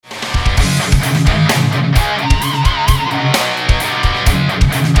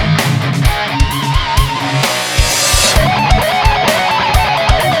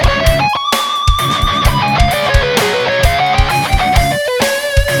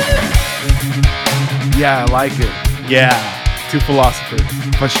Yeah, I like it. Yeah, two philosophers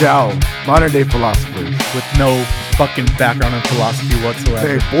For sure. Modern day philosophers. with no fucking background in philosophy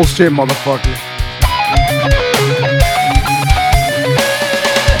whatsoever. Hey, bullshit, motherfucker.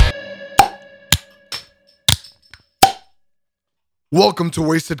 Welcome to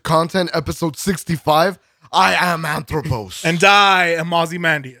Wasted Content, episode 65. I am Anthropos. And I am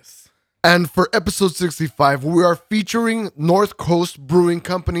Ozymandias. And for episode 65, we are featuring Northcoast Brewing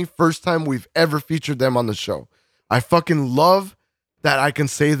Company. First time we've ever featured them on the show. I fucking love that I can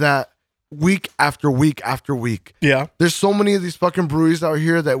say that week after week after week. Yeah. There's so many of these fucking breweries out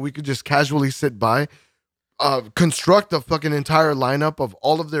here that we could just casually sit by, construct a fucking entire lineup of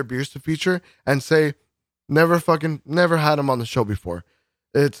all of their beers to feature and say, never had them on the show before.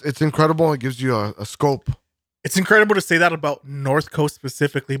 It's incredible. It gives you a scope. It's incredible to say that about North Coast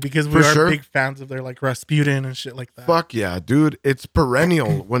specifically because we For are sure. big fans of their like Rasputin and shit like that. Fuck yeah, dude. It's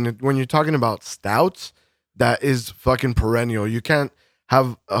perennial. When you're talking about stouts, that is fucking perennial. You can't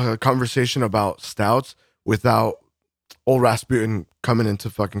have a conversation about stouts without old Rasputin coming into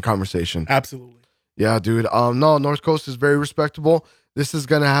fucking conversation. Absolutely. Yeah, dude. No, North Coast is very respectable. This is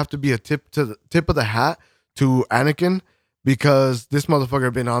gonna have to be a tip of the hat to Anakin because this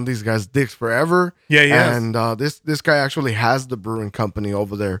motherfucker been on these guys' dicks forever. Yeah, yeah. And this guy actually has the brewing company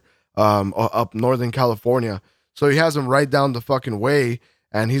over there, up Northern California. So he has them right down the fucking way,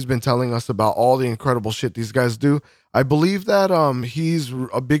 and he's been telling us about all the incredible shit these guys do. I believe that he's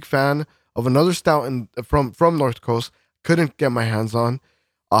a big fan of another stout from North Coast. Couldn't get my hands on.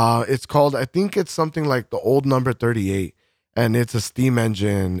 It's called, I think it's something like the Old Number 38, and it's a steam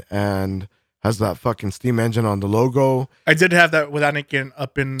engine and has that fucking steam engine on the logo. I did have that with Anakin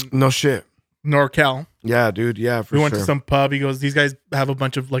up in No shit. NorCal. Yeah, dude. Yeah, for We sure. went to some pub. He goes, these guys have a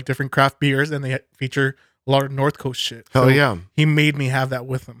bunch of like different craft beers and they feature a lot of North Coast shit. Hell yeah. He made me have that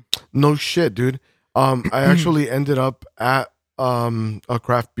with him. No shit, dude. I actually ended up at a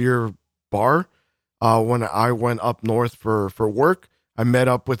craft beer bar when I went up north for work. I met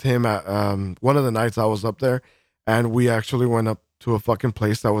up with him at one of the nights I was up there, and we actually went up to a fucking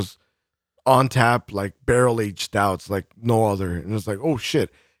place that was on tap, like barrel aged stouts, like no other. And it's like, oh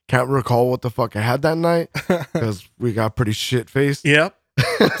shit, can't recall what the fuck I had that night because we got pretty shit faced. Yep.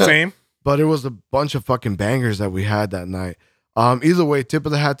 Same. But it was a bunch of fucking bangers that we had that night. Either way, tip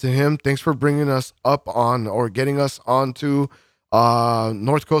of the hat to him. Thanks for bringing us up on or getting us onto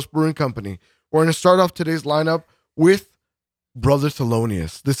North Coast Brewing Company. We're going to start off today's lineup with Brother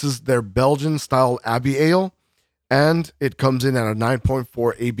Thelonious. This is their Belgian style Abbey Ale, and it comes in at a 9.4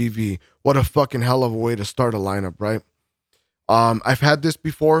 ABV. What a fucking hell of a way to start a lineup, right? I've had this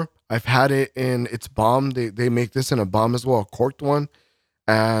before. I've had it in its bomb. They make this in a bomb as well, a corked one.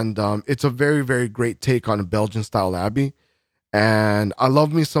 And it's a very, very great take on a Belgian style Abbey. And I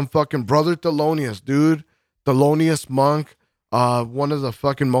love me some fucking Brother Thelonious, dude. Thelonious Monk, one of the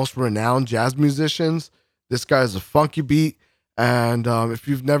fucking most renowned jazz musicians. This guy is a funky beat. And if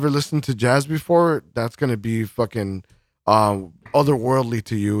you've never listened to jazz before, that's going to be fucking otherworldly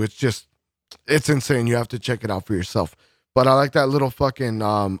to you. It's insane. You have to check it out for yourself. But I like that little fucking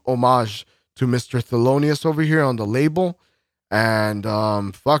homage to Mr. Thelonious over here on the label. And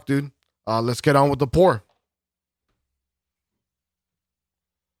fuck, dude. Let's get on with the pour.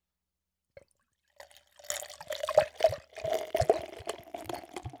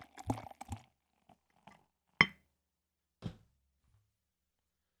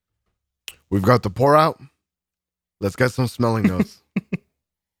 We've got the pour out. Let's get some smelling notes.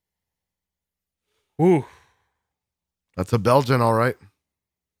 Ooh. That's a Belgian, all right.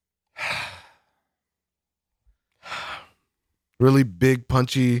 Really big,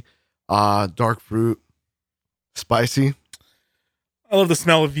 punchy, dark fruit, spicy. I love the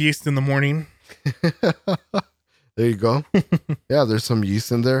smell of yeast in the morning. There you go. Yeah, there's some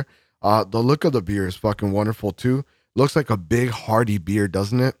yeast in there. The look of the beer is fucking wonderful too. Looks like a big, hearty beer,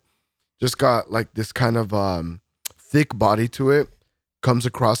 doesn't it? Just got like this kind of thick body to it. Comes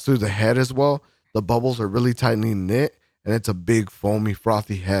across through the head as well. The bubbles are really tightly knit, and it's a big, foamy,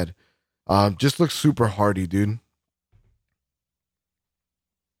 frothy head. Just looks super hearty, dude.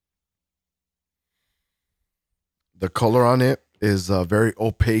 The color on it is very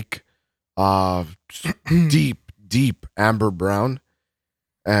opaque, deep amber brown.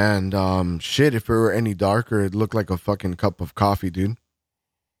 And shit, if it were any darker, it'd look like a fucking cup of coffee, dude.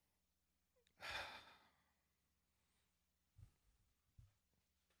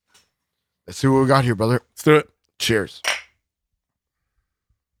 Let's see what we got here, brother. Let's do it. Cheers.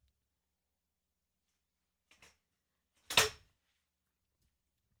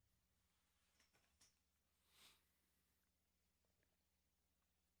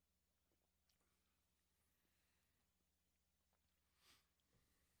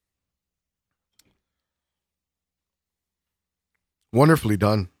 Wonderfully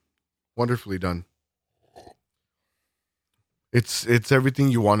done. Wonderfully done. It's everything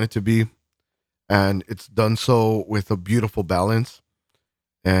you want it to be, and it's done so with a beautiful balance,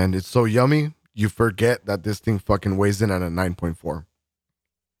 and it's so yummy. You forget that this thing fucking weighs in at a 9.4.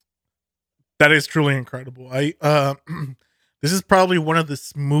 That is truly incredible. I this is probably one of the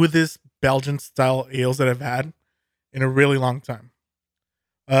smoothest Belgian style ales that I've had in a really long time.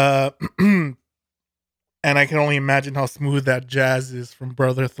 And I can only imagine how smooth that jazz is from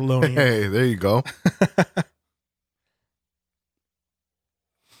Brother Thelonious. Hey, there you go.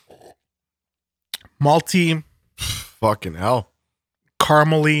 Malty, Fucking hell.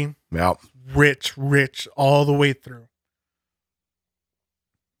 caramely, Yeah. rich all the way through.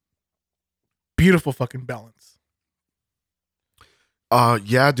 Beautiful fucking balance.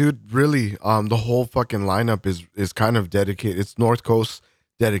 Yeah, dude, really. The whole fucking lineup is kind of dedicated. It's North Coast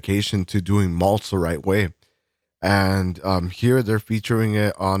dedication to doing malts the right way. And here they're featuring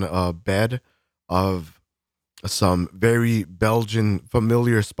it on a bed of some very Belgian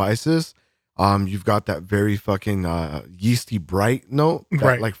familiar spices. You've got that very fucking yeasty bright note, that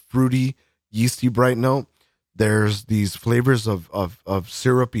Right. like fruity yeasty bright note. There's these flavors of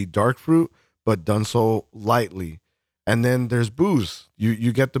syrupy dark fruit, but done so lightly. And then there's booze.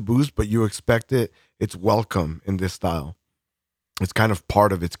 You get the booze, but you expect it. It's welcome in this style. It's kind of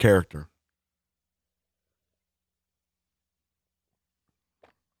part of its character.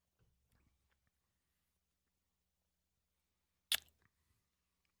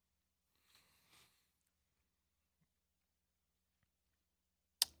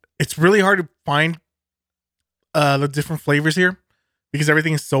 It's really hard to find the different flavors here because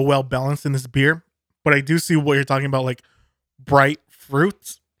everything is so well balanced in this beer. But I do see what you're talking about, like bright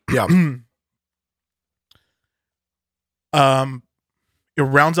fruits. Yeah. It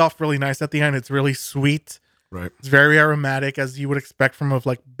rounds off really nice at the end. It's really sweet. Right. It's very aromatic, as you would expect from a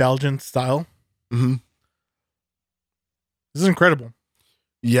like Belgian style. Mm-hmm. This is incredible.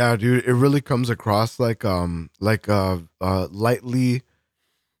 Yeah, dude, it really comes across like lightly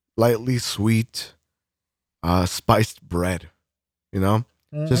sweet spiced bread, you know?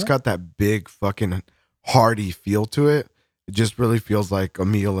 Just got that big fucking hearty feel to it. It just really feels like a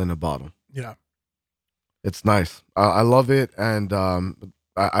meal in a bottle. Yeah. It's nice. I love it, and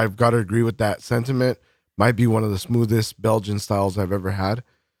I've got to agree with that sentiment. Might be one of the smoothest Belgian styles I've ever had.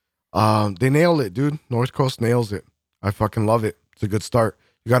 They nail it, dude. North Coast nails it. I fucking love it. It's a good start.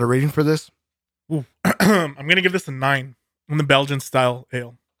 You got a rating for this? Ooh. I'm gonna give this a 9 on the Belgian style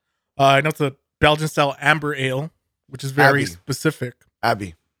ale. I know it's a Belgian style amber ale, which is very Abbey. specific.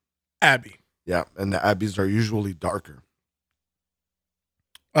 Abbey. Abbey. Yeah, and the Abbeys are usually darker.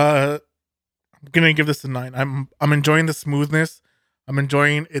 I'm gonna give this a 9. I'm enjoying the smoothness. I'm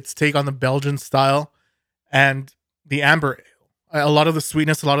enjoying its take on the Belgian style and the amber ale. A lot of the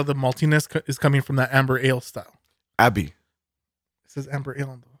sweetness, a lot of the maltiness is coming from that amber ale style. Abbey. It says amber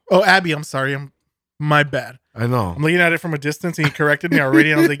ale. Oh, Abbey. I'm sorry. My bad. I know. I'm looking at it from a distance, and he corrected me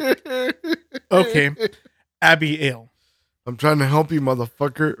already. And I was like, okay, Abbey ale. I'm trying to help you,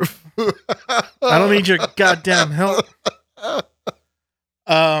 motherfucker. I don't need your goddamn help.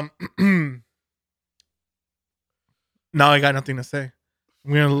 Now I got nothing to say.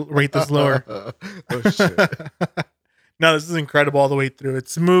 I'm gonna rate this lower. Oh shit. No, this is incredible all the way through.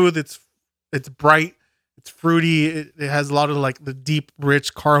 It's smooth. It's bright. It's fruity. It has a lot of like the deep,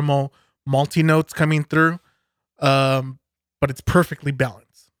 rich caramel malty notes coming through. But it's perfectly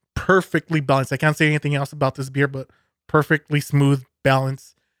balanced. Perfectly balanced. I can't say anything else about this beer, but perfectly smooth,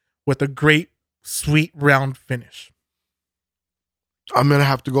 balanced with a great, sweet, round finish. I'm gonna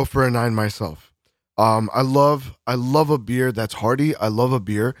have to go for a 9 myself. I love a beer that's hearty. I love a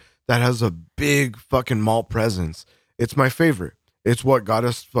beer that has a big fucking malt presence. It's my favorite. It's what got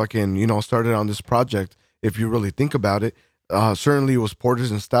us fucking, started on this project. If you really think about it, certainly it was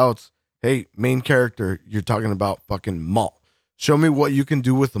porters and stouts. Hey, main character, you're talking about fucking malt. Show me what you can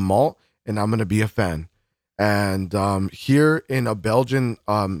do with the malt, and I'm gonna be a fan. And here in a Belgian,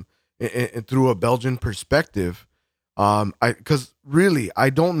 through a Belgian perspective, because really, I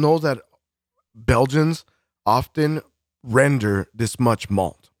don't know that Belgians often render this much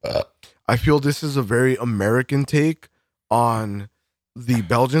malt. I feel this is a very American take on the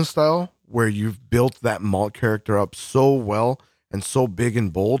Belgian style, where you've built that malt character up so well and so big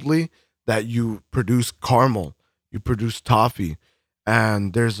and boldly that you produce caramel, you produce toffee,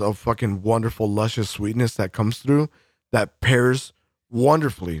 and there's a fucking wonderful, luscious sweetness that comes through that pairs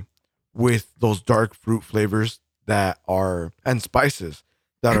wonderfully with those dark fruit flavors that are, and spices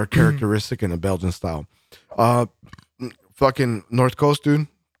that are characteristic in a Belgian style. Fucking North Coast, dude,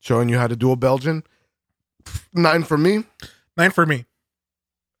 showing you how to do a Belgian. 9 for me. 9 for me.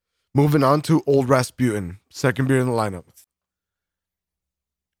 Moving on to Old Rasputin, second beer in the lineup.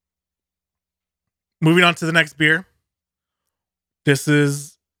 Moving on to the next beer. This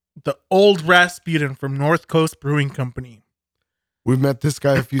is the Old Rasputin from Northcoast Brewing Company. We've met this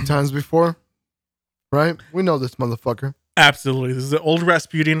guy a few times before, right? We know this motherfucker. Absolutely. This is the Old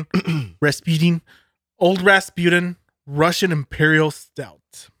Rasputin, Old Rasputin Russian Imperial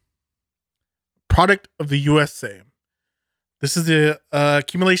Stout. Product of the USA. This is the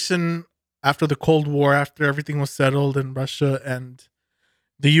accumulation after the Cold War, after everything was settled in Russia and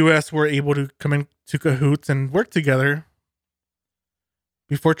the US were able to come into cahoots and work together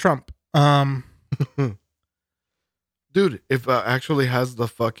before Trump. Dude, if actually has the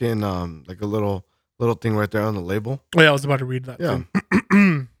fucking like a little thing right there on the label. Oh, yeah, I was about to read that. Yeah.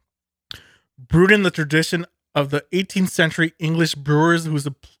 Too. Brewed in the tradition of the 18th century English brewers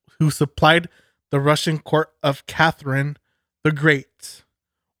who supplied the Russian court of Catherine the Great.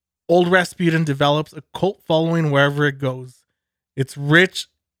 Old Rasputin develops a cult following wherever it goes. It's rich,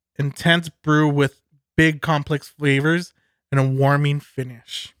 intense brew with big complex flavors and a warming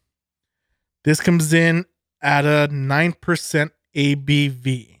finish. This comes in at a 9%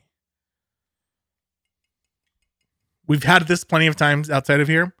 ABV. We've had this plenty of times outside of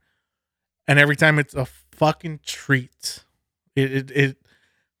here, and every time it's a fucking treat. This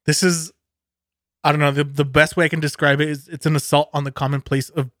is, I don't know, the best way I can describe it is it's an assault on the commonplace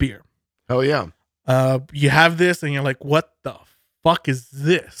of beer. Hell yeah. You have this and you're like, what the fuck is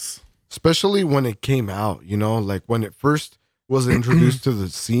this? Especially when it came out, you know, like when it first was introduced to the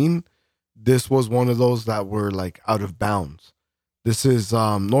scene, this was one of those that were like out of bounds. This is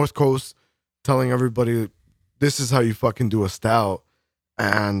North Coast telling everybody this is how you fucking do a stout.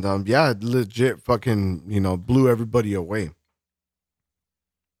 And yeah, it legit fucking, you know, blew everybody away.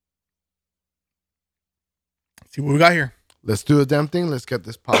 Let's see what we got here. Let's do the damn thing. Let's get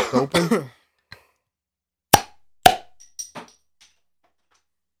this popped open.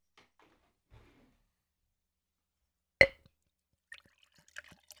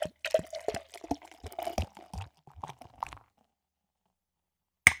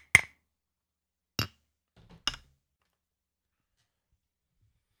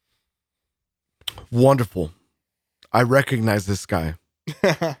 Wonderful. I recognize this guy.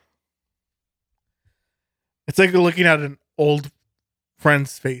 It's like looking at an old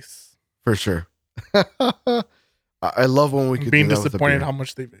friend's face. For sure. I love when we can being disappointed how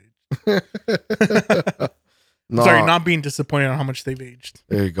much they've aged. No. Sorry, not being disappointed on how much they've aged.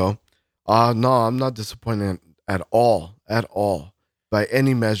 There you go. No, I'm not disappointed at all. At all. By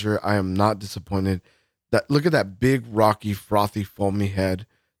any measure, I am not disappointed. Look at that big, rocky, frothy, foamy head.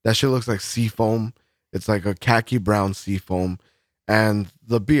 That shit looks like sea foam. It's like a khaki brown sea foam. And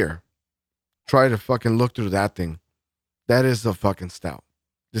the beer. Try to fucking look through that thing. That is a fucking stout.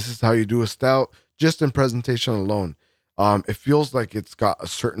 This is how you do a stout, just in presentation alone. It feels like it's got a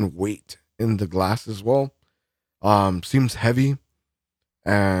certain weight in the glass as well. Seems heavy.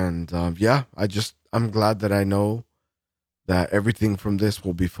 And yeah, I'm glad that I know that everything from this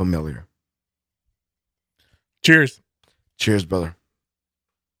will be familiar. Cheers. Cheers, brother.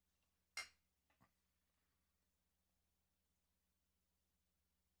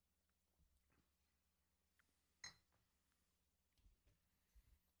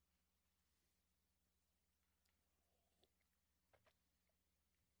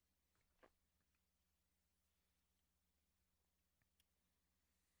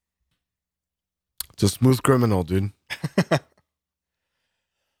 It's a smooth criminal, dude.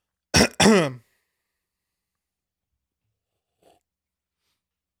 A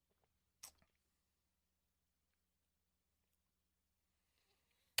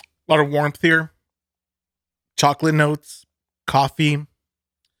lot of warmth here. Chocolate notes, coffee,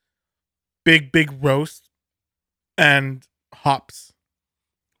 big roast, and hops.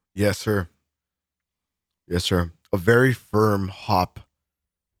 Yes, sir. Yes, sir. A very firm hop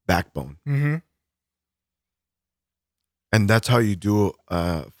backbone. Mm-hmm. And that's how you do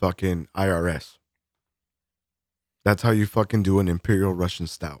fucking IRS. That's how you fucking do an Imperial Russian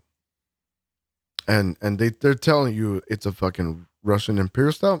Stout. And they're telling you it's a fucking Russian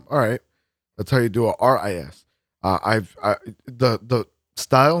Imperial Stout. All right, that's how you do a RIS. The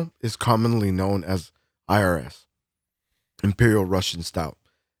style is commonly known as IRS, Imperial Russian Stout,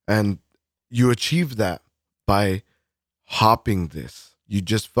 and you achieve that by hopping this. You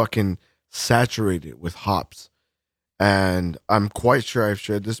just fucking saturate it with hops. And I'm quite sure I've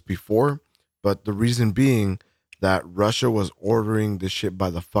shared this before, but the reason being that Russia was ordering this shit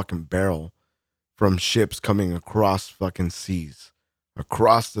by the fucking barrel from ships coming across fucking seas,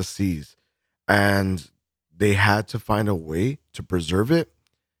 across the seas. And they had to find a way to preserve it,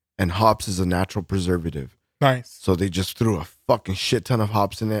 and hops is a natural preservative. Nice. So they just threw a fucking shit ton of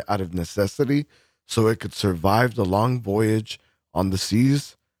hops in it out of necessity so it could survive the long voyage on the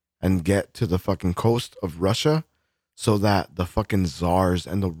seas and get to the fucking coast of Russia so that the fucking czars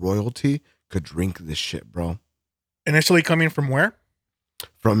and the royalty could drink this shit, bro. Initially coming from where?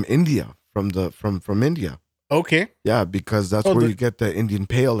 From India, from India. Okay. Yeah, because that's where you get the Indian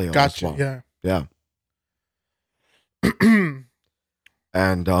Pale Ale. Gotcha. As well. Yeah. Yeah.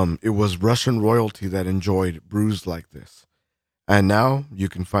 And it was Russian royalty that enjoyed brews like this. And now you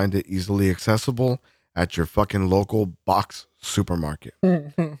can find it easily accessible at your fucking local box supermarket.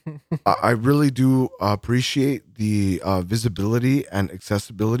 I really do appreciate the visibility and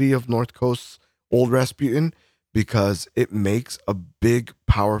accessibility of North Coast's Old Rasputin because it makes a big,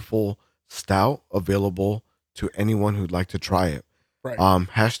 powerful stout available to anyone who'd like to try it. Right.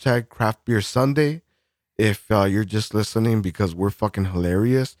 Hashtag Craft Beer Sunday. If you're just listening because we're fucking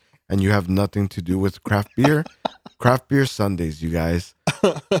hilarious and you have nothing to do with craft beer, Craft Beer Sundays, you guys.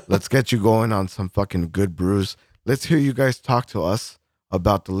 Let's get you going on some fucking good brews. Let's hear you guys talk to us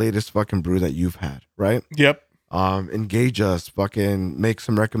about the latest fucking brew that you've had, right? Yep. Engage us, fucking make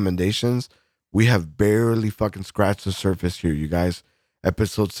some recommendations. We have barely fucking scratched the surface here, you guys.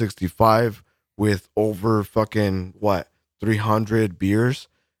 Episode 65 with over fucking 300 beers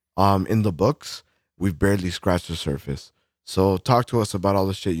in the books. We've barely scratched the surface. So talk to us about all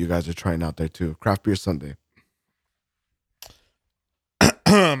the shit you guys are trying out there too. Craft Beer Sunday.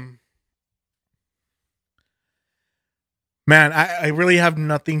 Man, I really have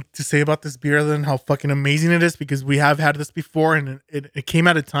nothing to say about this beer other than how fucking amazing it is because we have had this before and it came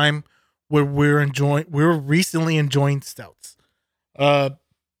at a time where we were recently enjoying stouts. We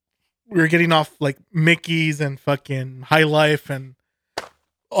were getting off like Mickey's and fucking High Life and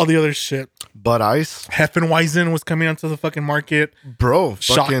all the other shit. Bud Ice. Hefeweizen was coming onto the fucking market. Bro.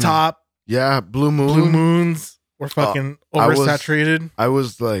 Shock Top. Yeah. Blue Moon. Blue Moons were fucking oversaturated. I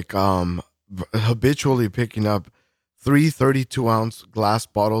was like habitually picking up 3 32-ounce glass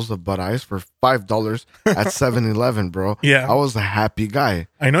bottles of Bud Ice for $5 at 7-Eleven, bro. Yeah. I was a happy guy.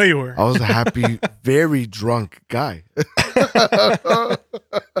 I know you were. I was a happy, very drunk guy.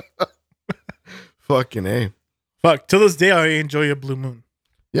 Fucking A. Fuck. To this day, I enjoy a Blue Moon.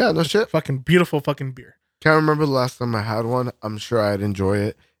 Yeah, no shit. Fucking beautiful fucking beer. Can't remember the last time I had one. I'm sure I'd enjoy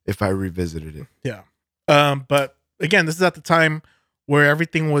it if I revisited it. Yeah. But again, this is at the time where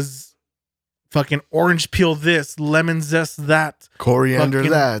everything was fucking orange peel this, lemon zest that, coriander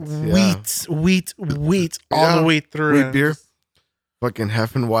that, wheat all the way through. Wheat beer. Fucking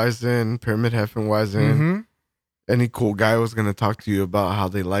Hefeweizen, Pyramid Hefeweizen. Mm-hmm. Any cool guy was going to talk to you about how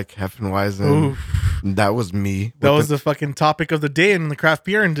they like Hefeweizen. That was me. That was the fucking topic of the day in the craft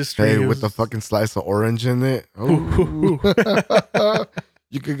beer industry. Hey, with the fucking slice of orange in it. You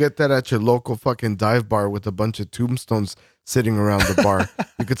could get that at your local fucking dive bar with a bunch of tombstones sitting around the bar.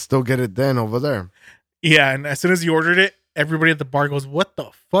 You could still get it then over there. Yeah, and as soon as you ordered it, everybody at the bar goes, "What the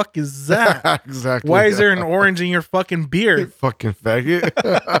fuck is that? Exactly. Why is there an orange in your fucking beer?" You fucking faggot.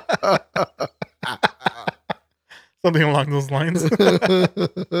 Something along those lines.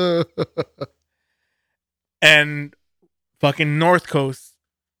 And fucking North Coast.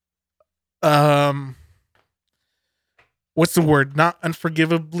 What's the word? Not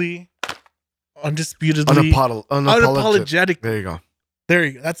unforgivably, undisputedly, unapologetic. There you go. There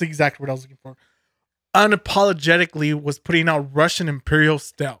you go. That's the exact word I was looking for. Unapologetically was putting out Russian Imperial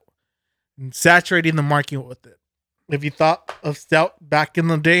Stout and saturating the market with it. If you thought of stout back in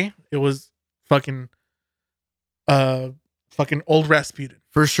the day, it was fucking Old Rasputin.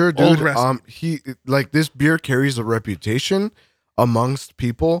 For sure, dude. This beer carries a reputation amongst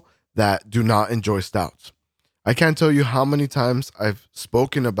people that do not enjoy stouts. I can't tell you how many times I've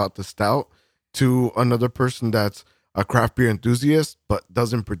spoken about the stout to another person that's a craft beer enthusiast, but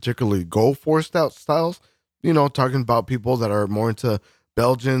doesn't particularly go for stout styles. You know, talking about people that are more into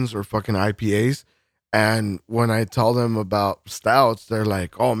Belgians or fucking IPAs. And when I tell them about stouts, they're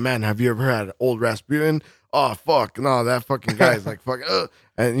like, "Oh man, have you ever had Old Rasputin? Oh fuck, no, that fucking guy's like fuck."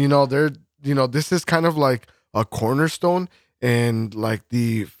 And this is kind of like a cornerstone in like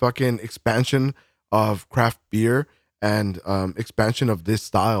the fucking expansion of craft beer and expansion of this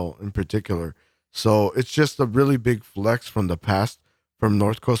style in particular. So it's just a really big flex from the past from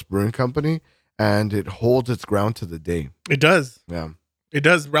Northcoast Brewing Company, and it holds its ground to the day. It does. Yeah, it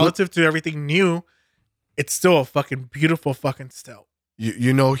does. Relative to everything new, it's still a fucking beautiful fucking stout.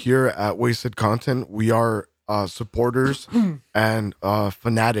 You know, here at Wasted Content, we are supporters and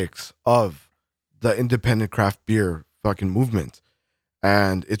fanatics of the independent craft beer fucking movement.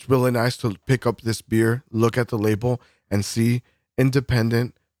 And it's really nice to pick up this beer, look at the label, and see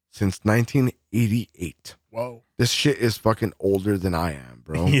independent since 1988. Whoa. This shit is fucking older than I am,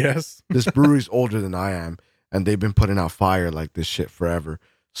 bro. Yes. This brewery's older than I am, and they've been putting out fire like this shit forever.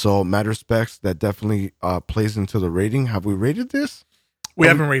 So, mad respects, that definitely plays into the rating. Have we rated this? We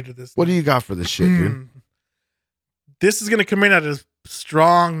haven't rated this. What do you got for this shit, dude? This is going to come in at a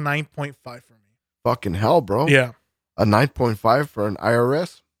strong 9.5 for me. Fucking hell, bro. Yeah. A 9.5 for an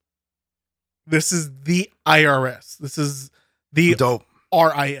IRS? This is the IRS. This is the Dope.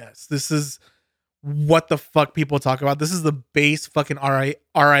 RIS. This is what the fuck people talk about. This is the base fucking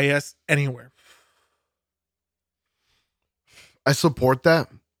RIS anywhere. I support that.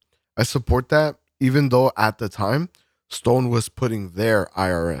 Even though at the time, Stone was putting their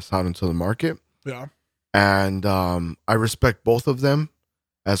IRS out into the market. Yeah. And I respect both of them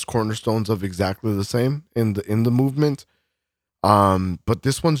as cornerstones of exactly the same in the movement. But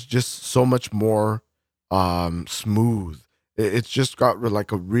this one's just so much more smooth. It's just got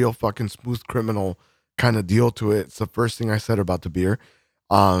like a real fucking smooth criminal kind of deal to it. It's the first thing I said about the beer.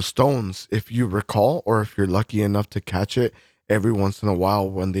 Stones, if you recall, or if you're lucky enough to catch it every once in a while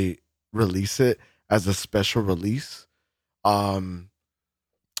when they release it as a special release,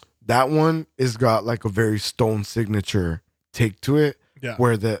 that one is got like a very Stone signature take to it. Yeah.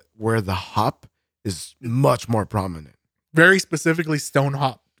 Where the hop is much more prominent. Very specifically Stone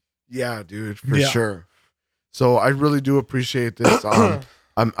hop. Yeah, dude, for sure. So I really do appreciate this.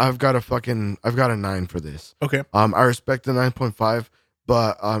 I've got a 9 for this. Okay. I respect the 9.5,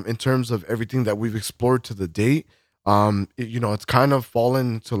 but in terms of everything that we've explored to the date, it's kind of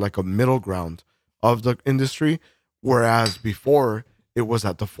fallen to like a middle ground of the industry, whereas before it was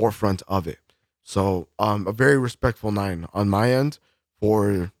at the forefront of it. So a very respectful 9 on my end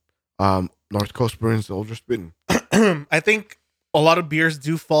for Northcoast Brewing's Older Spitting. I think a lot of beers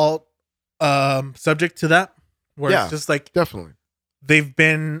do fall subject to that, where it's just like definitely they've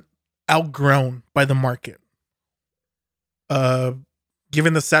been outgrown by the market.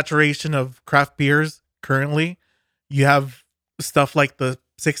 Given the saturation of craft beers currently, you have stuff like the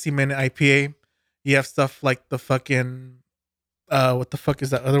 60-minute IPA. You have stuff like the fucking what the fuck is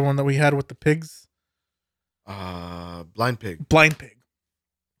that other one that we had with the pigs? Blind Pig.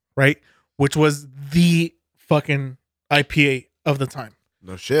 Right? Which was the fucking IPA of the time.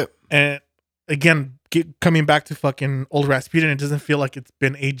 No shit. And again, coming back to fucking Old Rasputin, it doesn't feel like it's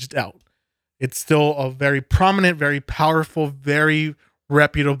been aged out. It's still a very prominent, very powerful, very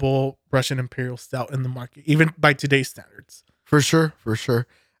reputable Russian Imperial Stout in the market, even by today's standards. For sure.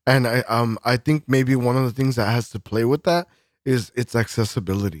 And I think maybe one of the things that has to play with that is its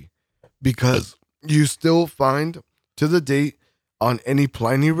accessibility, because you still find to the date on any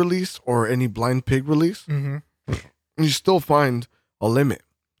Pliny release or any Blind Pig release, you still find a limit,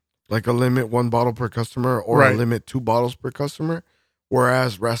 like a limit 1 bottle per customer or a limit 2 bottles per customer.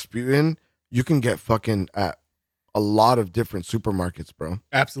 Whereas Rasputin, you can get fucking at a lot of different supermarkets, bro.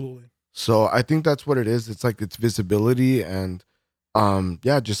 Absolutely. So I think that's what it is. It's like its visibility and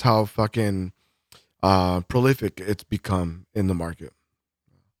just how fucking prolific it's become in the market.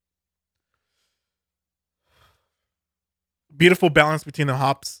 Beautiful balance between the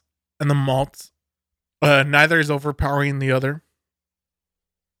hops and the malts. Neither is overpowering the other.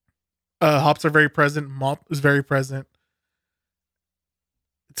 Hops are very present. Malt is very present.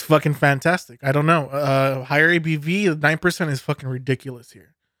 It's fucking fantastic. I don't know. Higher ABV, 9% is fucking ridiculous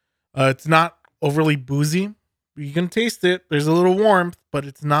here. It's not overly boozy. You can taste it. There's a little warmth, but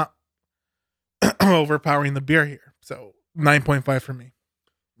it's not overpowering the beer here. So 9.5 for me.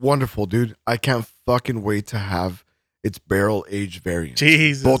 Wonderful, dude. I can't fucking wait to have its barrel aged variant.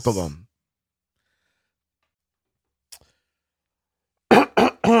 Jesus. Both of them.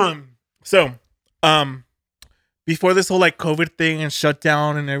 So, before this whole like COVID thing and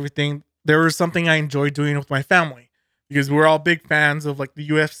shutdown and everything, there was something I enjoyed doing with my family because we're all big fans of like the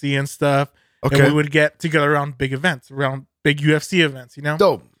UFC and stuff. Okay. And we would get together around big events, around big UFC events, you know?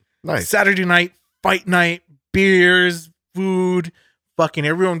 Dope. Nice. Saturday night, fight night, beers, food, fucking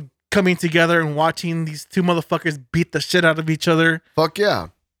everyone coming together and watching these two motherfuckers beat the shit out of each other. Fuck yeah.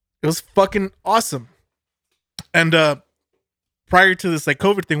 It was fucking awesome. And prior to this like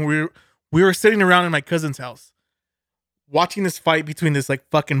COVID thing, we were sitting around in my cousin's house watching this fight between this like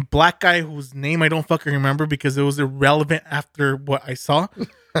fucking black guy whose name I don't fucking remember because it was irrelevant after what I saw.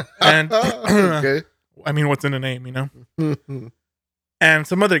 And okay. I mean, what's in a name, you know? And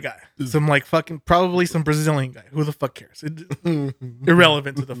some other guy, some like fucking, probably some Brazilian guy. Who the fuck cares?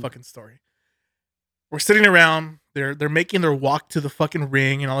 Irrelevant to the fucking story. We're sitting around. They're making their walk to the fucking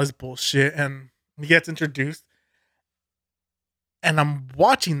ring and all this bullshit. And he gets introduced. And I'm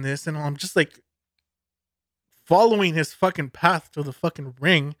watching this, and I'm just like following his fucking path to the fucking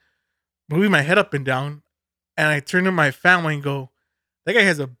ring, moving my head up and down. And I turn to my family and go, that guy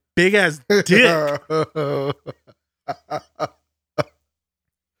has a big ass dick.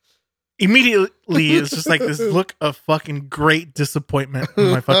 Immediately, it's just like this look of fucking great disappointment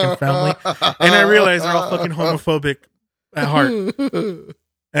in my fucking family. And I realized they're all fucking homophobic at heart.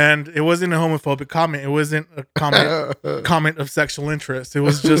 And it wasn't a homophobic comment. It wasn't a comment of sexual interest. It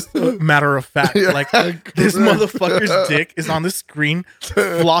was just a matter of fact. Like, this motherfucker's dick is on the screen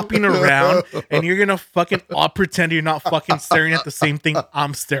flopping around, and you're gonna fucking all pretend you're not fucking staring at the same thing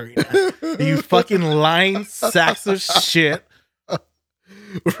I'm staring at. You fucking lying sacks of shit.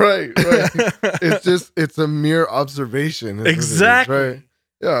 Right. It's a mere observation. Exactly. Right.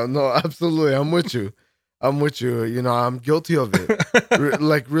 Yeah, no, absolutely. I'm with you. You know, I'm guilty of it.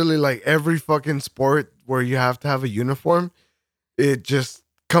 Like, really, like every fucking sport where you have to have a uniform, it just,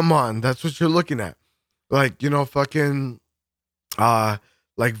 come on, that's what you're looking at. Like, you know, fucking, like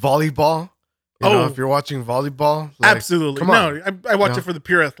volleyball. You know, if you're watching volleyball. Like, absolutely. No, I watch it for the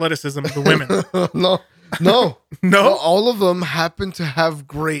pure athleticism of the women. No. No? All of them happen to have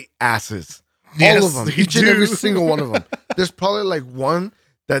great asses. Yes, all of them. Each and every single one of them. There's probably like one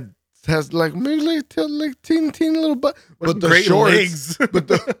that has like maybe like teeny little butt, but the great shorts, legs. but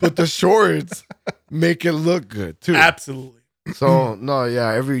the shorts make it look good too. Absolutely. So no,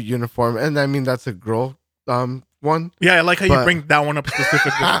 yeah, every uniform, and I mean that's a girl one. Yeah, I like how you bring that one up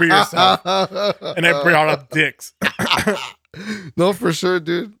specifically for yourself, and I brought up dicks. No, for sure,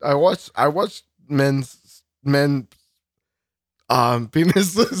 dude. I watched men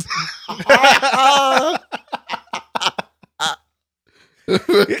penises.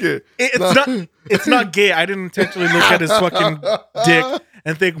 Okay. It's not gay. I didn't intentionally look at his fucking dick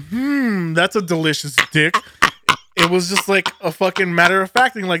and think, that's a delicious dick. It was just like a fucking matter of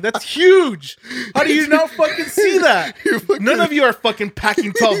fact thing. Like, that's huge. How do you not fucking see that? None of you are fucking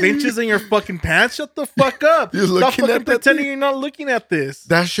packing 12 inches in your fucking pants. Shut the fuck up. You're Stop looking fucking at pretending you're not looking at this.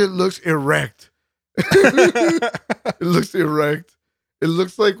 That shit looks erect. It looks erect. It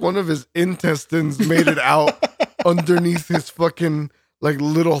looks like one of his intestines made it out underneath his fucking like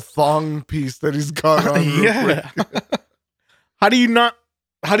little thong piece that he's got on. Yeah. How do you not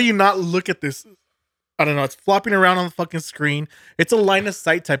look at this? I don't know. It's flopping around on the fucking screen. It's a line of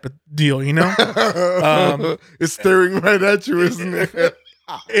sight type of deal, you know? It's staring right at you, isn't it?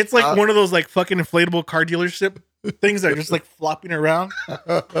 It's like one of those like fucking inflatable car dealership things that are just like flopping around.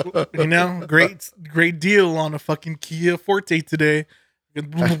 You know? Great deal on a fucking Kia Forte today.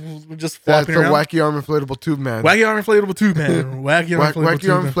 Just flopping around. That's a wacky arm inflatable tube man. Wacky arm inflatable tube man. Wacky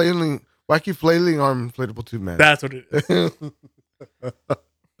flailing arm inflatable tube man. That's what it is.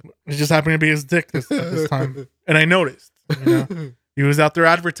 It just happened to be his dick this time, and I noticed. You know, he was out there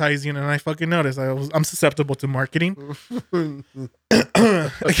advertising, and I fucking noticed. I'm susceptible to marketing. Again,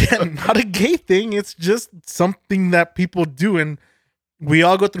 not a gay thing. It's just something that people do, and we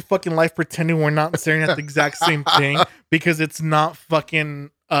all go through fucking life pretending we're not staring at the exact same thing because it's not fucking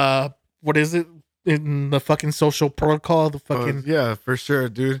what is it in the fucking social protocol? The fucking yeah, for sure,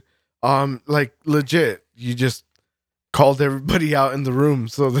 dude. Like legit, you just called everybody out in the room,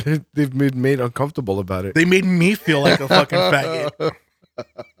 so they've been made uncomfortable about it. They made me feel like a fucking faggot.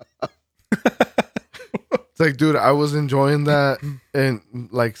 It's like, dude, I was enjoying that in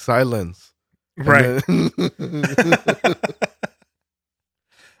like silence, right?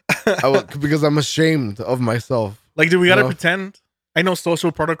 Because I'm ashamed of myself. Like, do we gotta pretend? I know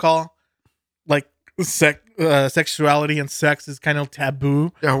social protocol, like sexuality and sex is kind of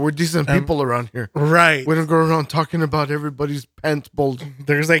taboo. Yeah, we're decent people around here, right? We don't go around talking about everybody's pants bulge.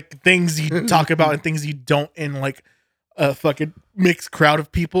 There's like things you talk about and things you don't in like a fucking mixed crowd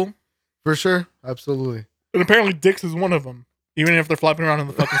of people. For sure, absolutely. And apparently, dicks is one of them, even if they're flopping around on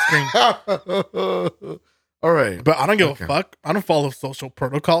the fucking screen. All right, but I don't give a fuck. I don't follow social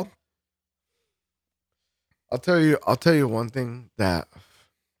protocol. I'll tell you one thing that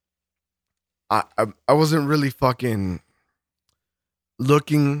I wasn't really fucking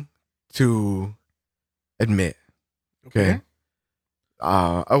looking to admit. Okay.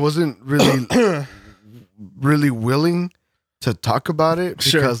 I wasn't really willing to talk about it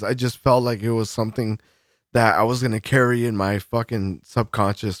because I just felt like it was something that I was gonna carry in my fucking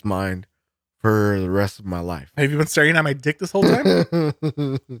subconscious mind for the rest of my life. Have you been staring at my dick this whole time?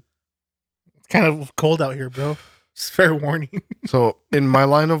 It's kind of cold out here, bro. Just fair warning. So in my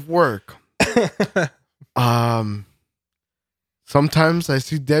line of work, sometimes I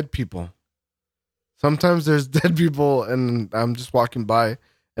see dead people. Sometimes there's dead people and I'm just walking by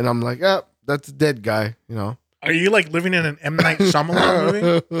and I'm like, that's a dead guy, you know. Are you like living in an M. Night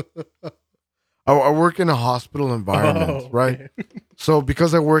Shyamalan movie? I work in a hospital environment, Oh, right? okay. So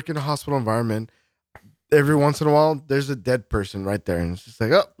because I work in a hospital environment, every once in a while there's a dead person right there, and it's just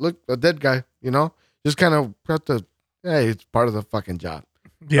like, oh, look, a dead guy, just kind of have to. Hey, it's part of the fucking job.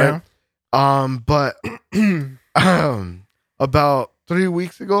 Yeah. Right? But about 3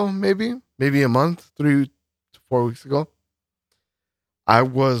 weeks ago, maybe a month, 3 to 4 weeks ago, I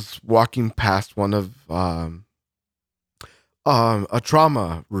was walking past one of a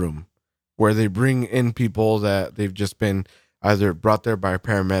trauma room where they bring in people that they've just been either brought there by a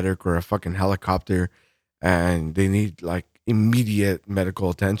paramedic or a fucking helicopter, and they need like immediate medical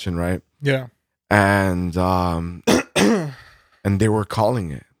attention, right? Yeah. And and they were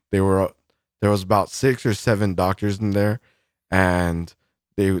calling it. There was about 6 or 7 doctors in there, and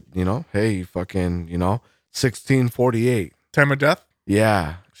they, hey, fucking, 1648. Time of death?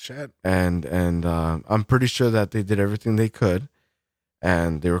 Yeah. Shit. And I'm pretty sure that they did everything they could,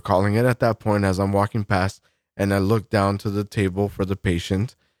 and they were calling it at that point as I'm walking past, and I looked down to the table for the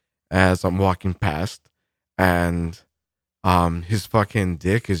patient as I'm walking past, and his fucking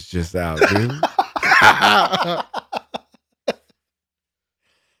dick is just out, dude.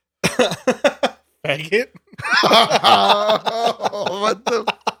 Faggot? What the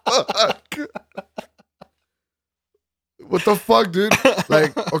fuck? What the fuck, dude?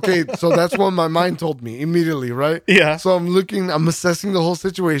 Like, okay, so that's what my mind told me immediately, right? Yeah. So I'm assessing the whole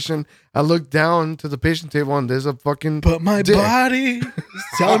situation. I look down to the patient table, and there's a fucking But my dick. body is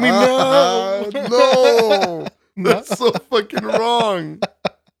telling me no. No. That's so fucking wrong.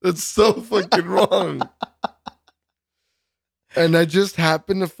 That's so fucking wrong. And I just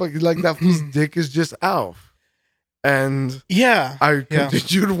happened to fucking, like, that fool's dick is just out. And Yeah. I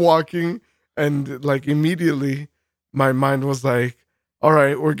continued walking, and like immediately my mind was like, all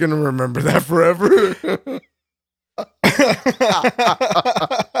right, we're going to remember that forever.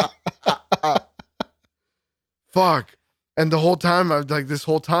 Fuck. And the whole time, this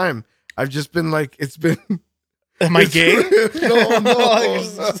whole time, I've just been like, it's been. Am I gay? No.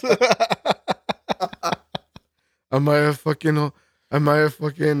 Am I a fucking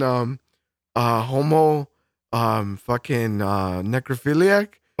homo, fucking necrophiliac?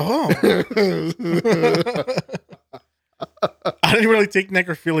 Oh. I didn't really take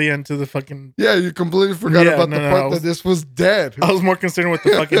necrophilia into the fucking. Yeah, you completely forgot about the part that this was dead. I was more concerned with the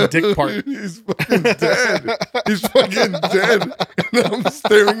fucking dick part. He's fucking dead. He's fucking dead. And I'm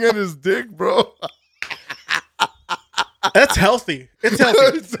staring at his dick, bro. That's healthy. It's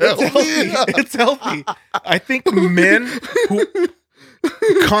healthy. It's healthy. I think men who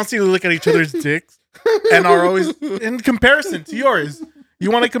constantly look at each other's dicks and are always in comparison to yours.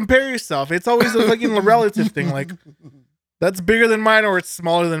 You want to compare yourself. It's always a fucking relative thing. Like, that's bigger than mine or it's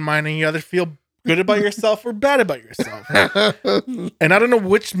smaller than mine, and you either feel good about yourself or bad about yourself. And I don't know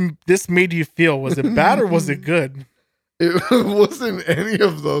which this made you feel. Was it bad or was it good? It wasn't any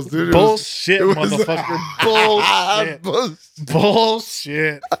of those, dude. Bullshit, motherfucker. Bullshit.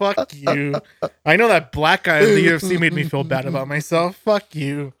 Bullshit. Fuck you. I know that black guy in the UFC made me feel bad about myself. Fuck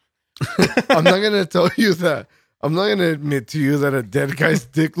you. I'm not going to tell you that. I'm not going to admit to you that a dead guy's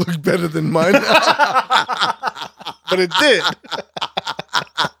dick looked better than mine. But it did.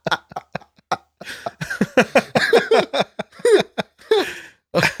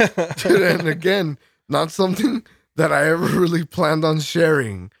 Dude, and again, not something that I ever really planned on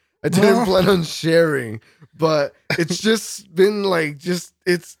sharing. I didn't plan on sharing, but it's just been like, it's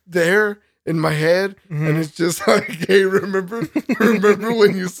there in my head, and it's just like, hey, remember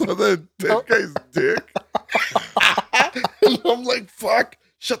when you saw that dead guy's dick? And I'm like, fuck,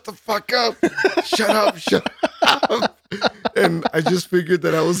 shut the fuck up. Shut up. And I just figured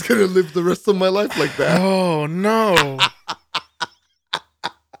that I was going to live the rest of my life like that. Oh, no.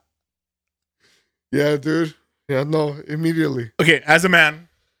 Yeah, dude. Yeah, no, immediately. Okay, as a man.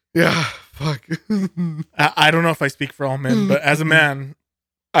 Yeah, fuck. I don't know if I speak for all men, but as a man,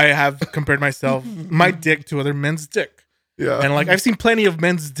 I have compared my dick to other men's dick. Yeah. And like, I've seen plenty of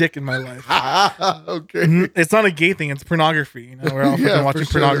men's dick in my life. Okay. It's not a gay thing. It's pornography. You know, we're all fucking watching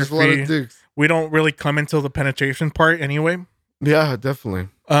pornography. We don't really come until the penetration part anyway. Yeah, definitely.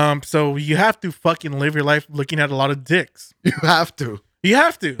 So you have to fucking live your life looking at a lot of dicks. You have to. You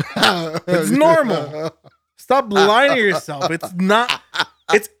have to. It's normal. Stop lying to yourself. It's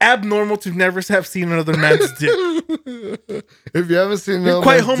abnormal to never have seen another man's dick. If you haven't seen you're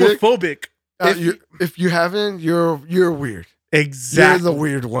quite homophobic. If you haven't, you're weird. Exactly. You're the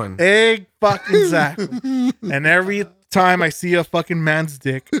weird one. Exactly. And every time I see a fucking man's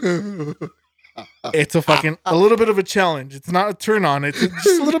dick, it's a little bit of a challenge. It's not a turn on. It's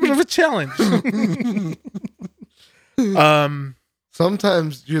just a little bit of a challenge.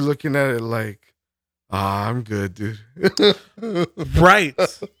 Sometimes you're looking at it like, I'm good, dude. Right.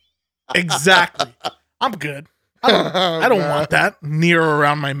 Exactly. I'm good. I don't want that near or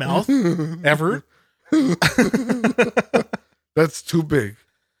around my mouth ever. That's too big.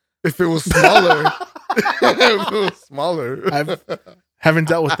 If it was smaller, I haven't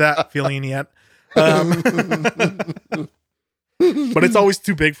dealt with that feeling yet. But it's always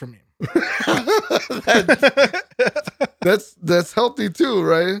too big for me. that's healthy too,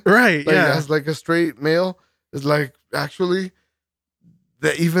 right? Right. Like, Yeah. as like a straight male, it's like actually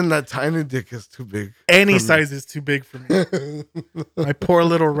that even that tiny dick is too big. Any size is too big for me. My poor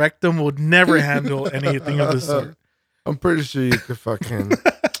little rectum would never handle anything of the sort. I'm pretty sure you could fucking.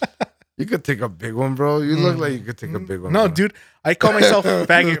 You could take a big one, bro. You look like you could take a big one. No, bro. dude. I call myself a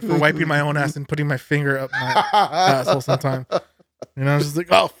faggot for wiping my own ass and putting my finger up my asshole sometimes. You know, I'm just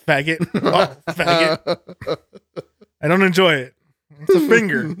like, oh, faggot. Oh, faggot. I don't enjoy it. It's a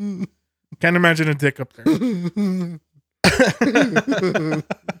finger. Can't imagine a dick up there.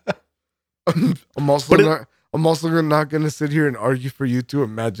 I'm also not gonna sit here and argue for you to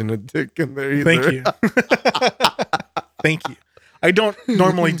imagine a dick in there either. Thank you. Thank you. I don't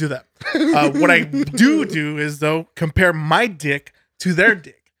normally do that. What I do is, though, compare my dick to their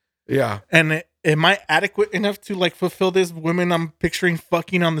dick. Yeah. And am I adequate enough to like fulfill this women I'm picturing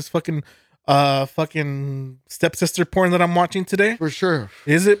fucking on this fucking stepsister porn that I'm watching today? For sure.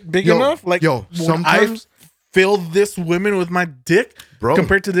 Is it big enough? Like, sometimes I fill this woman with my dick, bro,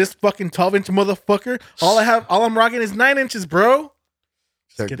 compared to this fucking 12-inch motherfucker. All I'm rocking is 9 inches, bro.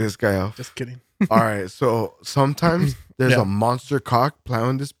 Check this guy out. Just kidding. All right, so sometimes there's Yeah. a monster cock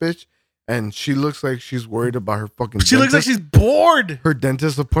plowing this bitch, and she looks like she's worried about her fucking. She looks like she's bored. Her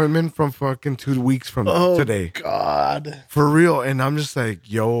dentist appointment from fucking 2 weeks from today. God, for real. And I'm just like,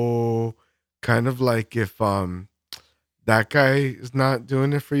 yo, kind of like if that guy is not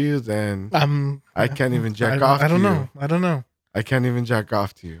doing it for you, then I can't even jack off. I don't to know. you. I don't know. I can't even jack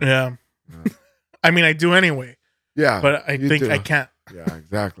off to you. Yeah. I mean, I do anyway. Yeah, But I think do. I can't. Yeah,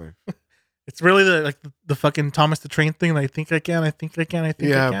 exactly. It's really the fucking Thomas the Train thing. I think I can. I think I can. I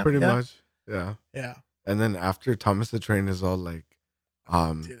think I can. Yeah, pretty much. Yeah. Yeah. And then after Thomas the Train is all like,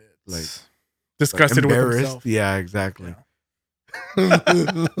 like disgusted with embarrassed. himself. Yeah, exactly. Yeah.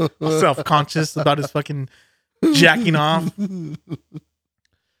 Self-conscious about his fucking jacking off. He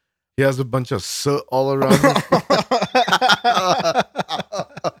has a bunch of soot all around him.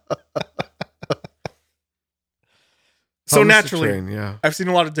 So Thomas the naturally, Train, yeah. I've seen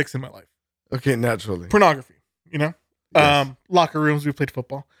a lot of dicks in my life. Okay, naturally. Pornography, you know? Yes. Locker rooms, we played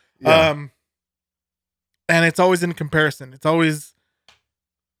football. Yeah. And it's always in comparison. It's always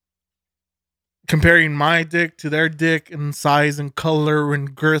comparing my dick to their dick in size and color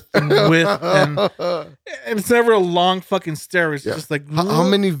and girth and width. And it's never a long fucking stare. It's just like... how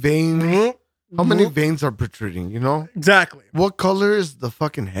many veins? How many veins are protruding, you know? Exactly. What color is the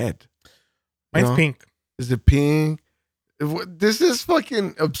fucking head? Mine's You know? pink. Is it pink? This is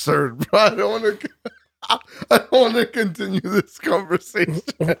fucking absurd, bro. I don't want to continue this conversation.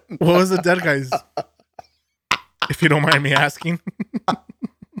 What was the dead guy's? If you don't mind me asking.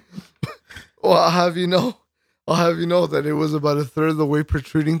 Well, I'll have you know that it was about a third of the way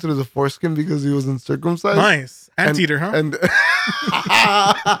protruding through the foreskin because he wasn't circumcised. Nice. Anteater, huh? And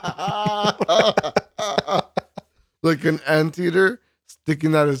like an anteater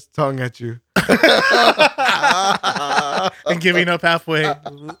sticking out his tongue at you. And giving up halfway.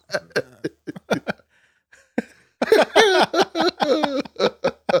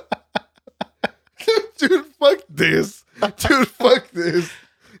 Dude, fuck this. Dude, fuck this.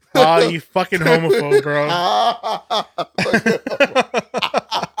 Oh, you fucking homophobe, bro.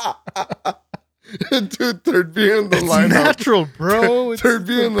 Dude, third beer in the It's lineup. natural, bro. It's Third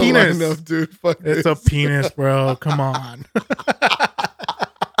beer in the penis. lineup, dude. Fuck It's this. a penis, bro. Come on.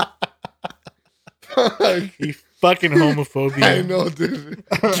 You fucking homophobia. I know, dude.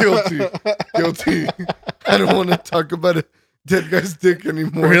 Guilty. I don't want to talk about a dead guy's dick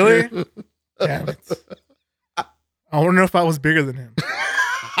anymore. Really? dude. Damn it. I want to know if I was bigger than him.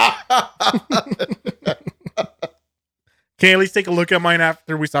 Can you at least take a look at mine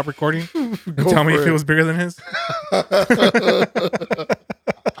after we stop recording? And tell me if it was bigger than his?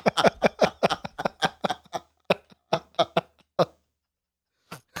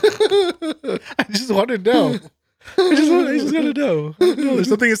 I just want to know. I just want to know. There's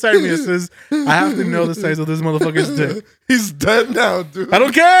something inside me that says I have to know the size of this motherfucker's dick. He's dead now, dude. I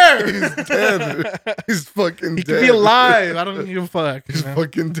don't care. He's dead. He's fucking He dead. could be alive. I don't give a fuck. He's you know?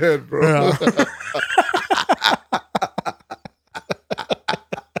 fucking dead, bro. Yeah.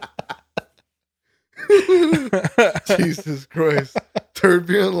 Jesus Christ. Third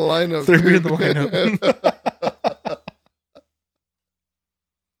beer in the lineup. Third beer in dude. the lineup.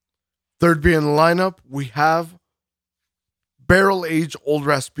 Third beer in the lineup, we have Barrel Aged Old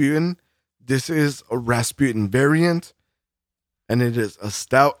Rasputin. This is a Rasputin variant, and it is a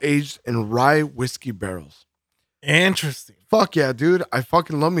stout aged in rye whiskey barrels. Interesting. Fuck yeah, dude. I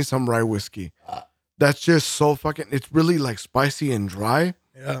fucking love me some rye whiskey. That's just so fucking, it's really like spicy and dry.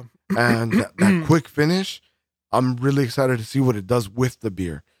 Yeah. And that quick finish, I'm really excited to see what it does with the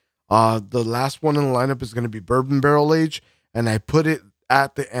beer. The last one in the lineup is going to be Bourbon Barrel Age, and I put it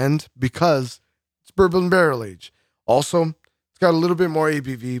at the end because it's Bourbon Barrel Age. Also, it's got a little bit more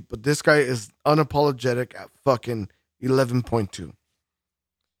ABV, but this guy is unapologetic at fucking 11.2.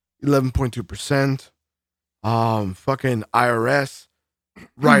 11.2%. Fucking IRS,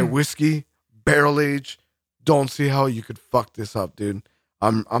 rye whiskey, barrel age. Don't see how you could fuck this up, dude.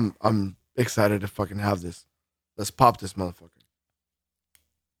 I'm excited to fucking have this. Let's pop this motherfucker.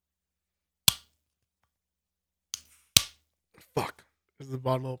 Fuck. There's the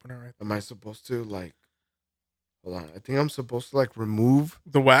bottle opener right there. Am I supposed to like? Hold on. I think I'm supposed to like remove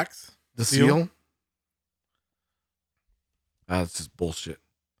The wax? the seal. That's just bullshit.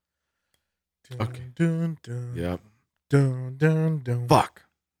 Okay. Dun, dun, Yep. dun, dun, dun, Fuck.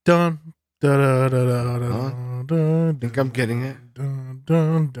 dun, da, da, da, da, da, Huh? dun, Think I'm getting it? Dun,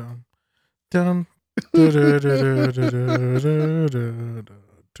 dun, dun, dun, da, da, da, da, da, da,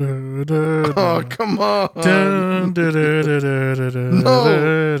 da, da. Oh, come on. Dun, da, da, da, da, da, da, No.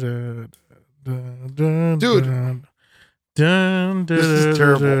 da, da, da, Dude. dun, dun, da, This is da,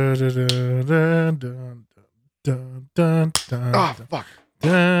 terrible. da, da, da, dun, dun, dun, dun, Ah, dun. fuck.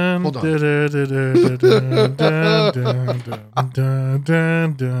 Dun, Hold on. dun, dun, dun, dun, dun, dun,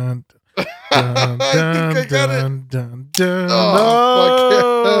 dun, dun, I think I got it. dun, dun, dun.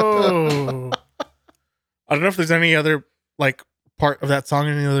 Oh, No. I don't know if there's any other like part of that song,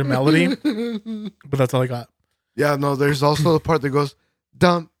 any other melody, but that's all I got. Yeah, no, there's also the part that goes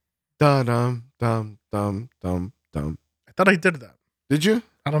dum dum dum dum dum dum dum. I thought I did that. Did you?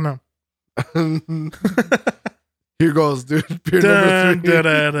 I don't know. Here goes, dude. Beer Dun, number 3.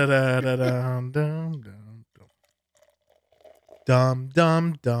 da, da, da, da, da, dum, dum, dum, dum,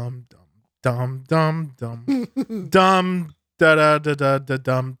 dum, dum, dum, dum, dum, dum, da, da, da, da, da,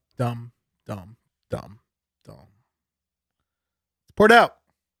 dum, dum, dum, dum, dum. It's poured out.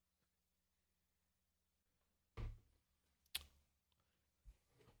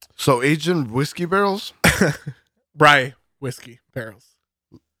 So aged in whiskey barrels. Rye whiskey barrels.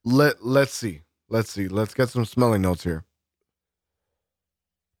 Let's see. Let's get some smelling notes here.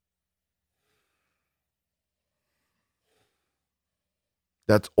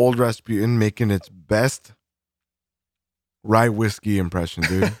 That's Old Rasputin making its best rye whiskey impression,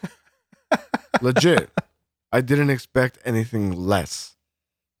 dude. Legit. I didn't expect anything less.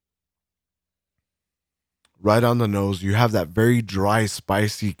 Right on the nose, you have that very dry,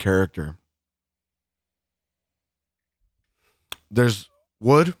 spicy character. There's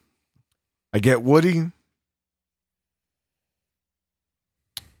wood. I get woody.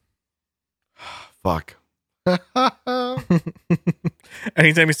 Fuck.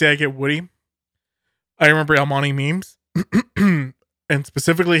 Anytime you say I get Woody, I remember Almani memes. And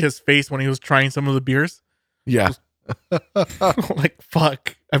specifically his face when he was trying some of the beers. Yeah. Like,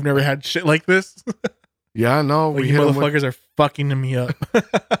 fuck. I've never had shit like this. Yeah, no, Like, we you hit him with, motherfuckers are fucking me up.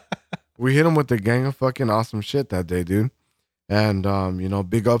 we hit him with the gang of fucking awesome shit that day, dude. And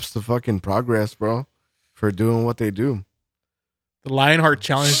big ups to fucking Progress, bro, for doing what they do. The Lionheart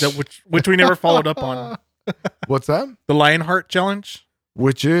challenge, that which we never followed up on. What's that? The Lionheart challenge.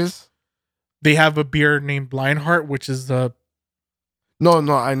 Which is? They have a beer named Lionheart, which is No,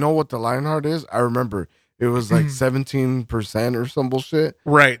 I know what the Lionheart is. I remember it was like 17% or some bullshit.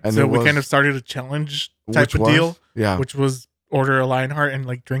 right. And So it we was- kind of started a challenge type Which of was? deal, Yeah. which was order a Lionheart and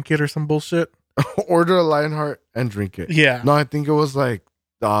like drink it or some bullshit. Order a Lionheart and drink it. Yeah. No, I think it was like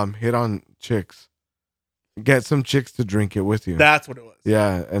hit on chicks. Get some chicks to drink it with you. That's what it was.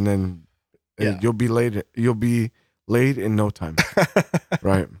 Yeah, and then Yeah. you'll be late. You'll be late in no time.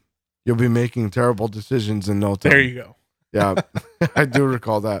 Right. You'll be making terrible decisions in no time. There you go. Yeah, I do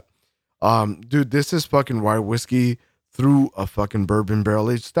recall that. Dude, this is fucking rye whiskey through a fucking bourbon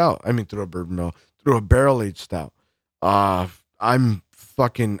barrel aged stout. I mean, through a barrel aged stout. I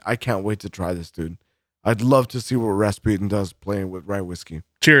can't wait to try this, dude. I'd love to see what Rasputin does playing with rye whiskey.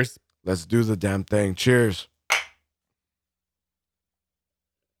 Cheers. Let's do the damn thing. Cheers.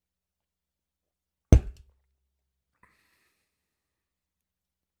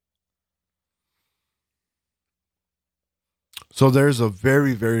 So there's a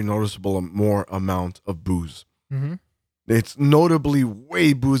very, very noticeable more amount of booze Mm-hmm. It's notably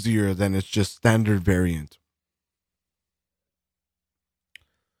way boozier than its just standard variant.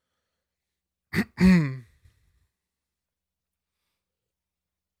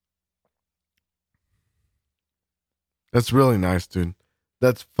 That's really nice, dude.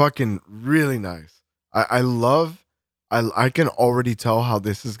 That's fucking really nice. I love. I can already tell how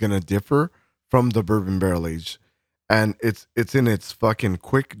this is gonna differ from the bourbon barrel age, and it's in its fucking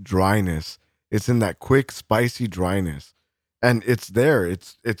quick dryness. It's in that quick spicy dryness, and it's there.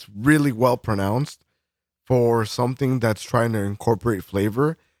 It's really well pronounced for something that's trying to incorporate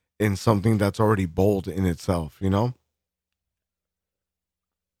flavor in something that's already bold in itself. You know.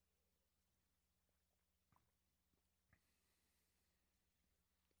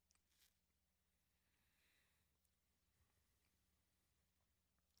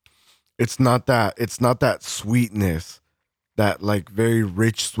 It's not that sweetness, that like very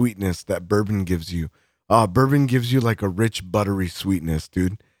rich sweetness that bourbon gives you. Bourbon gives you like a rich buttery sweetness,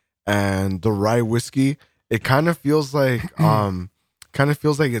 dude. And the rye whiskey, it kind of feels like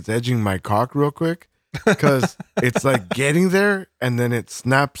it's edging my cock real quick, cuz it's like getting there and then it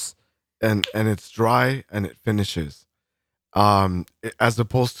snaps, and it's dry and it finishes. As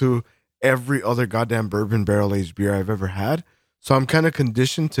opposed to every other goddamn bourbon barrel aged beer I've ever had. So I'm kind of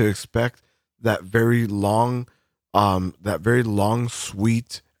conditioned to expect that very long,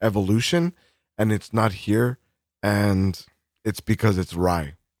 sweet evolution, and it's not here, and it's because it's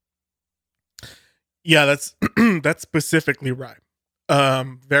rye. Yeah, that's that's specifically rye.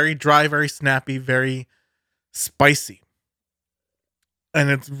 Very dry, very snappy, very spicy, and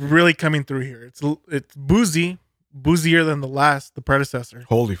it's really coming through here. It's boozy, boozier than the predecessor.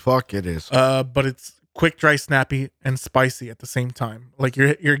 Holy fuck, it is. But it's quick, dry, snappy, and spicy at the same time. Like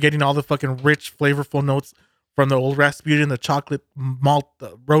you're getting all the fucking rich, flavorful notes from the old Rasputin, the chocolate malt,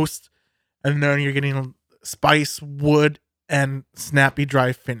 the roast, and then you're getting spice, wood, and snappy,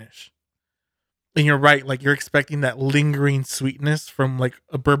 dry finish. And you're right, like you're expecting that lingering sweetness from like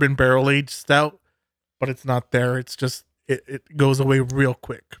a bourbon barrel aged stout, but it's not there. It's just it goes away real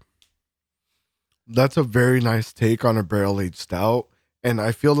quick. That's a very nice take on a barrel aged stout, and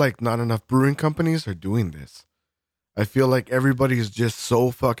I feel like not enough brewing companies are doing this. I feel like everybody is just so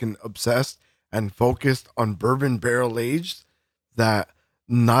fucking obsessed and focused on bourbon barrel aged that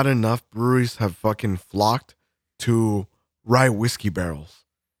not enough breweries have fucking flocked to rye whiskey barrels.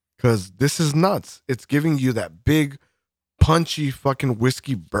 Cause this is nuts. It's giving you that big punchy fucking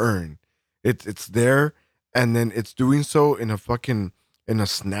whiskey burn. It's there, and then it's doing so in a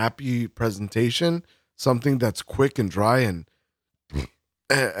snappy presentation, something that's quick and dry, and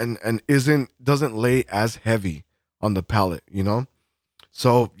isn't doesn't lay as heavy on the palate, you know?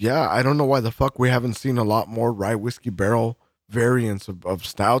 So yeah, I don't know why the fuck we haven't seen a lot more rye whiskey barrel variants of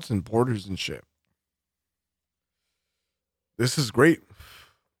stouts and porters and shit. This is great.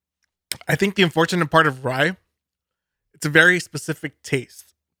 I think the unfortunate part of rye, it's a very specific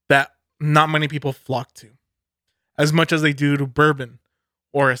taste that not many people flock to, as much as they do to bourbon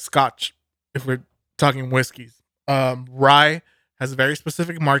or a scotch, if we're talking whiskeys. Rye has a very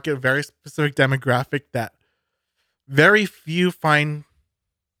specific market, very specific demographic that very few find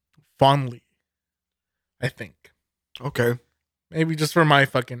fondly, I think. Okay. Maybe just for my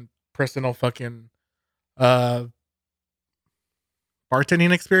fucking personal fucking uh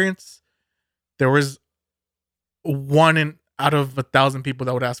bartending experience. There was one in out of 1,000 people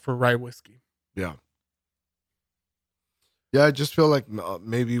that would ask for rye whiskey. Yeah. Yeah, I just feel like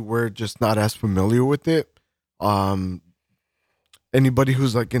maybe we're just not as familiar with it. Um, Anybody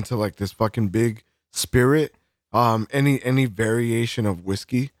who's like into like this fucking big spirit, any variation of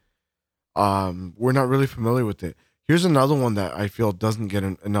whiskey, we're not really familiar with it. Here's another one that I feel doesn't get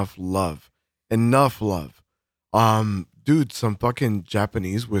enough love. Enough love. Dude, some fucking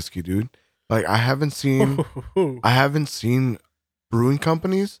Japanese whiskey, dude. Like I haven't seen brewing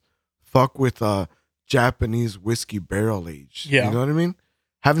companies fuck with Japanese whiskey barrel aged. Yeah. You know what I mean?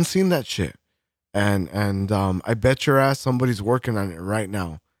 Haven't seen that shit. And I bet your ass somebody's working on it right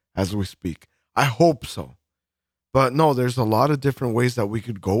now as we speak. I hope so. But no, there's a lot of different ways that we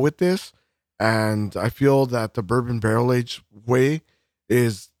could go with this. And I feel that the bourbon barrel aged way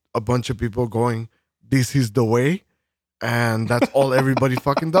is a bunch of people going, this is the way. And that's all everybody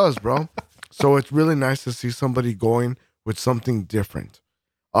fucking does, bro. So it's really nice to see somebody going with something different.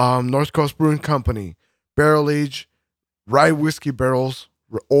 Northcoast Brewing Company, barrel aged rye whiskey barrels,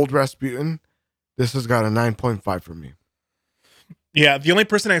 old Rasputin. This has got a 9.5 for me. Yeah, the only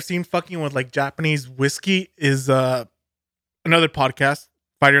person I've seen fucking with like Japanese whiskey is another podcast,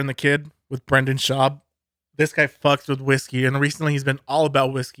 Fighter and the Kid with Brendan Schaub. This guy fucks with whiskey, and recently he's been all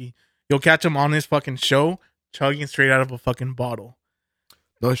about whiskey. You'll catch him on his fucking show chugging straight out of a fucking bottle.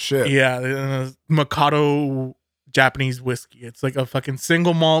 No shit. Yeah, Mikado Japanese whiskey. It's like a fucking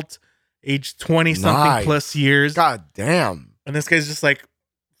single malt, aged 20 something plus years. God damn. And this guy's just like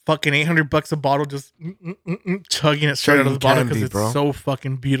fucking $800 a bottle, just chugging it straight out of the bottle because it's so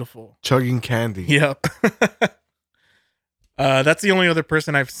fucking beautiful. Chugging candy. Yep. That's the only other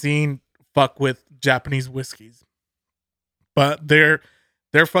person I've seen fuck with Japanese whiskeys. But they're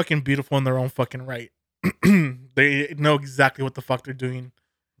fucking beautiful in their own fucking right. They know exactly what the fuck they're doing.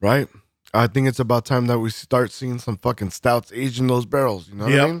 Right. I think it's about time that we start seeing some fucking stouts aged in those barrels. You know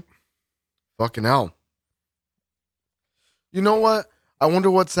what I mean? Fucking hell. You know what? I wonder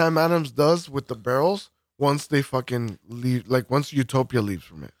what Sam Adams does with the barrels once they fucking leave. Like once Utopia leaves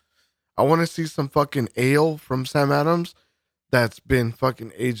from it. I want to see some fucking ale from Sam Adams that's been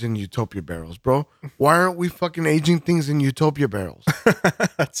fucking aged in Utopia barrels, bro. Why aren't we fucking aging things in Utopia barrels?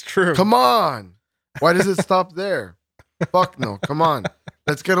 That's true. Come on. Why does it stop there? Fuck no. Come on.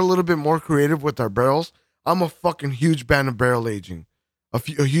 Let's get a little bit more creative with our barrels. I'm a fucking huge fan of barrel aging. A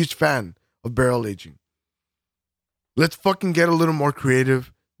huge fan of barrel aging. Let's fucking get a little more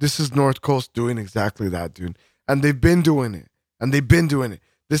creative. This is North Coast doing exactly that, dude. And they've been doing it.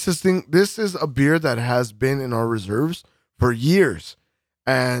 This is a beer that has been in our reserves for years.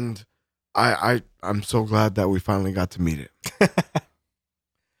 And I'm so glad that we finally got to meet it.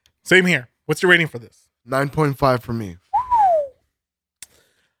 Same here. What's your rating for this? 9.5 for me.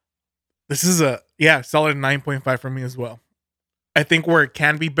 This is a solid 9.5 for me as well. I think where it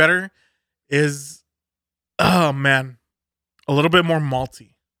can be better is, oh man, a little bit more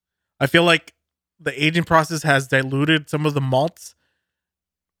malty. I feel like the aging process has diluted some of the malts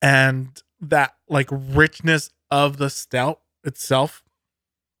and that like richness of the stout itself.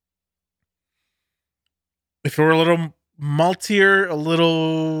 If it were a little maltier, a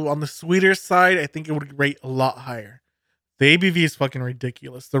little on the sweeter side, I think it would rate a lot higher. The ABV is fucking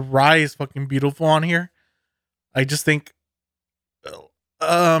ridiculous. The rye is fucking beautiful on here. I just think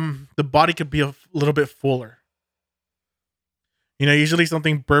the body could be a little bit fuller. You know, usually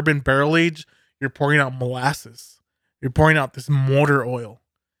something bourbon barrel aged, you're pouring out molasses. You're pouring out this motor oil.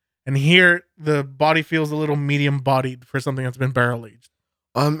 And here the body feels a little medium bodied for something that's been barrel aged.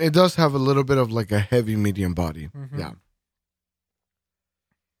 It does have a little bit of like a heavy medium body. Mm-hmm. Yeah.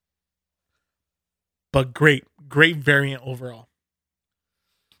 But great variant overall.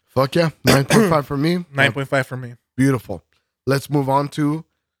 Fuck yeah. 9.5 for me. 9.5 for me. Beautiful. Let's move on to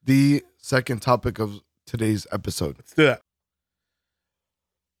the second topic of today's episode. Let's do that.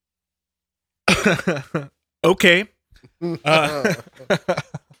 Okay.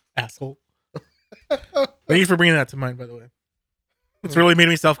 Asshole. Thank you for bringing that to mind, by the way. It's really made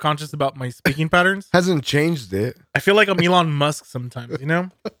me self-conscious about my speaking patterns. Hasn't changed it. I feel like I'm Elon Musk sometimes, you know?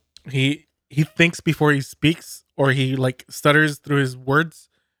 He thinks before he speaks, or he like stutters through his words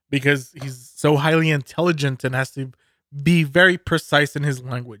because he's so highly intelligent and has to be very precise in his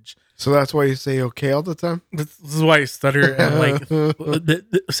language. So that's why you say okay all the time? This is why I stutter and like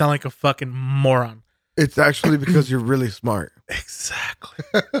sound like a fucking moron. It's actually because you're really smart. Exactly.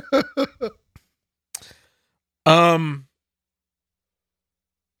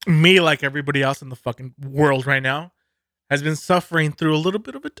 Me, like everybody else in the fucking world right now, has been suffering through a little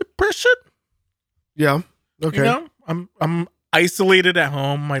bit of a depression. Yeah. Okay. You know, I'm isolated at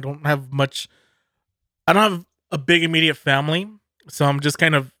home. I don't have a big immediate family, so I'm just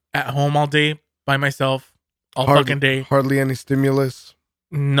kind of at home all day by myself, fucking day. Hardly any stimulus.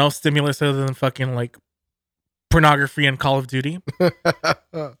 No stimulus other than fucking like pornography and Call of Duty,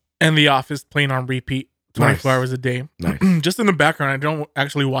 and The Office playing on repeat 24 hours a day. Nice. Just in the background. I don't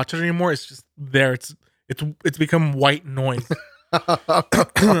actually watch it anymore. It's just there. It's become white noise.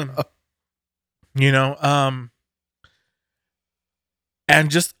 You know, and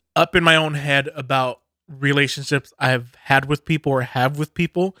just up in my own head about relationships I've had with people or have with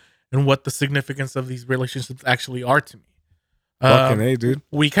people and what the significance of these relationships actually are to me. Fucking A, dude.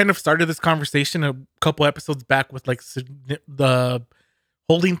 We kind of started this conversation a couple episodes back with like the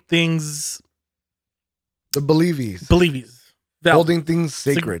holding things. The believies. Holding things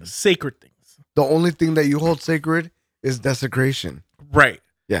sacred. Sacred things. The only thing that you hold sacred is desecration. Right.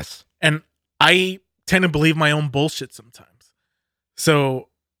 Yes. And I tend to believe my own bullshit sometimes. So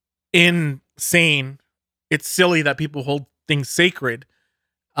in saying it's silly that people hold things sacred,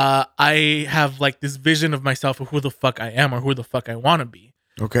 I have like this vision of myself of who the fuck I am or who the fuck I want to be.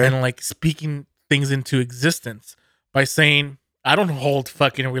 Okay. And like speaking things into existence by saying, I don't hold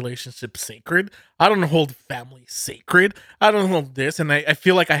fucking relationships sacred. I don't hold family sacred. I don't hold this. And I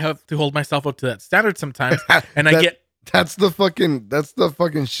feel like I have to hold myself up to that standard sometimes. And I get That's the fucking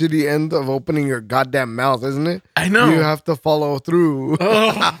shitty end of opening your goddamn mouth, isn't it? I know. You have to follow through.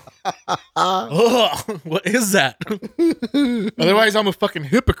 What is that? Otherwise, I'm a fucking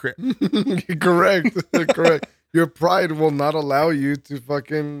hypocrite. Correct. Your pride will not allow you to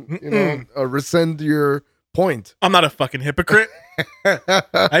fucking, rescind your point. I'm not a fucking hypocrite.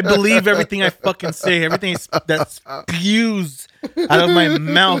 I believe everything I fucking say, everything that spews out of my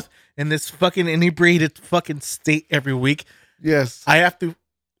mouth in this fucking inebriated fucking state every week. Yes.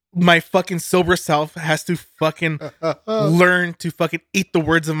 My fucking sober self has to fucking learn to fucking eat the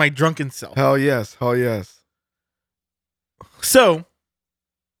words of my drunken self. Hell yes. So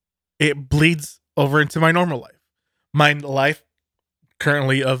it bleeds over into my normal life. My life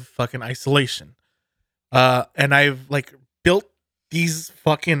currently of fucking isolation. And I've like built these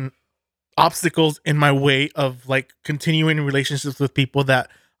fucking obstacles in my way of like continuing relationships with people that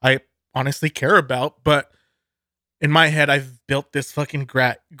I honestly care about, but in my head, I've built this fucking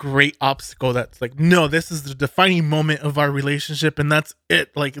great obstacle that's like, no, this is the defining moment of our relationship, and that's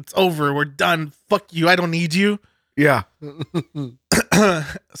it. Like, it's over. We're done. Fuck you. I don't need you. Yeah.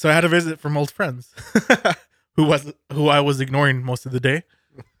 So I had a visit from old friends who I was ignoring most of the day.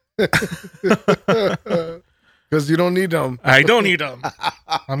 Because you don't need them. I don't need them.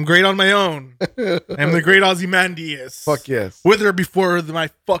 I'm great on my own. I'm the great Ozymandias. Fuck yes. With or before my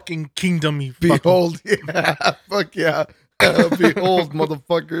fucking kingdom. You Behold. Yeah. Fuck yeah. Behold,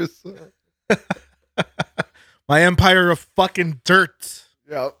 motherfuckers. My empire of fucking dirt.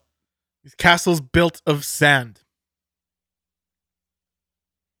 Yeah. These castles built of sand.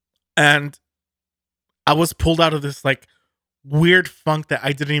 And I was pulled out of this like weird funk that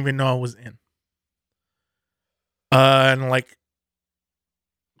I didn't even know I was in. And like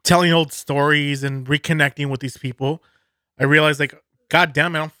telling old stories and reconnecting with these people, I realized like, God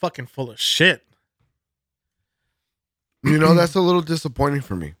damn it, I'm fucking full of shit. That's a little disappointing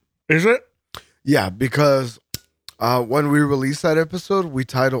for me. Is it? Yeah, because when we released that episode, we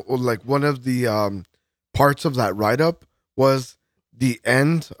titled like one of the parts of that write-up was the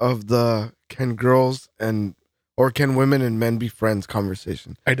end of the can women and men be friends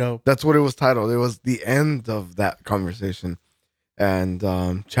conversation. I know. That's what it was titled. It was the end of that conversation. And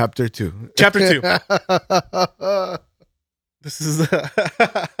chapter 2. Chapter 2. This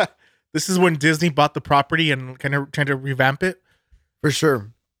is when Disney bought the property and kind of trying to revamp it. For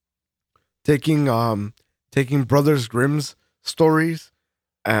sure. Taking Brothers Grimm's stories,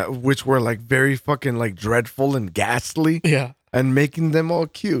 which were like very fucking like dreadful and ghastly. Yeah. And making them all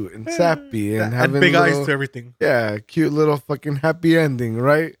cute and sappy and having big eyes to everything. Yeah, cute little fucking happy ending,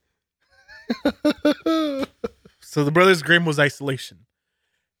 right? So the Brothers Grimm was isolation.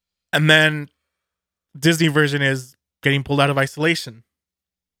 And then Disney version is getting pulled out of isolation.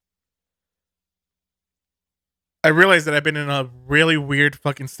 I realized that I've been in a really weird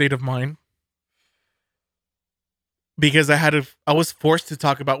fucking state of mind. Because I was forced to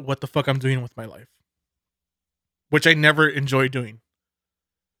talk about what the fuck I'm doing with my life. Which I never enjoy doing.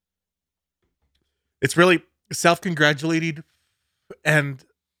 It's really self-congratulated. And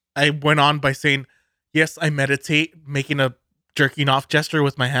I went on by saying, yes, I meditate, making a jerking off gesture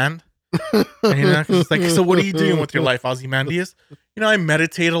with my hand. And, 'cause it's like, so what are you doing with your life, Ozymandias? I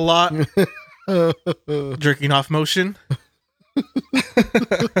meditate a lot. Jerking off motion.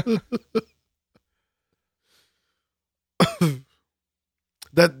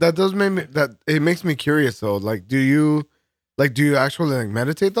 That does make me it makes me curious though. Like, do you actually like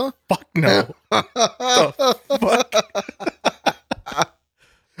meditate though? Fuck no. The fuck?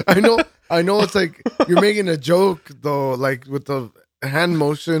 I know it's like you're making a joke though, like with the hand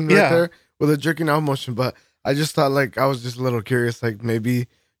motion right there, with a jerking out motion, but I just thought like I was just a little curious, like maybe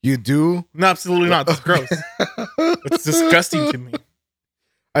you do. No, absolutely not. That's gross. It's disgusting to me.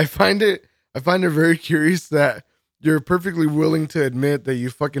 I find it very curious that you're perfectly willing to admit that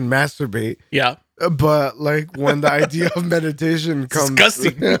you fucking masturbate. Yeah. But like when the idea of meditation comes,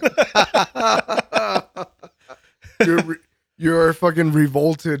 disgusting. You're fucking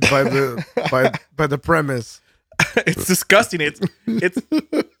revolted by the premise. It's disgusting. It's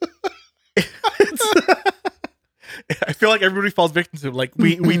I feel like everybody falls victim to it. Like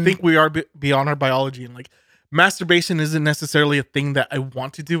we think we are beyond our biology, and like masturbation isn't necessarily a thing that I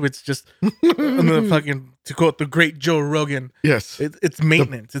want to do. It's just to quote the great Joe Rogan. Yes, it's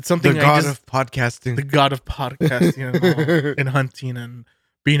maintenance. It's something the god of podcasting, and hunting and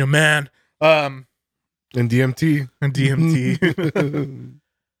being a man. And DMT.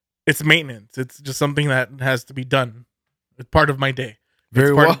 It's maintenance. It's just something that has to be done. It's part of my day.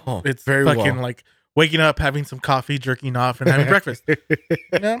 It's very fucking like waking up, having some coffee, jerking off, and having breakfast.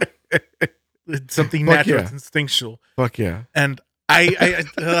 It's something Fuck natural. yeah. It's instinctual. Fuck yeah. And I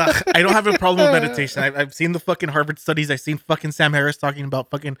don't have a problem with meditation. I've seen the fucking Harvard studies. I've seen fucking Sam Harris talking about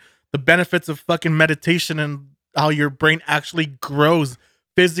fucking the benefits of fucking meditation and how your brain actually grows,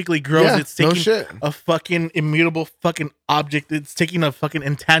 physically grows. Yeah, It's no taking shit. a fucking immutable fucking object. It's taking a fucking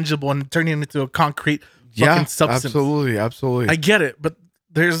intangible and turning it into a concrete fucking substance. Absolutely. I get it, but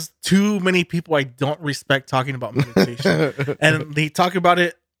there's too many people I don't respect talking about meditation. And they talk about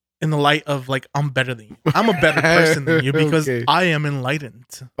it in the light of like, I'm better than you. I'm a better person than you because Okay. I am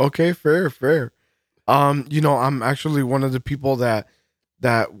enlightened. Okay, fair. I'm actually one of the people that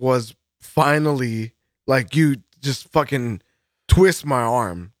was finally like, you just fucking twist my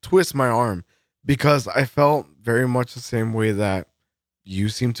arm because I felt very much the same way that you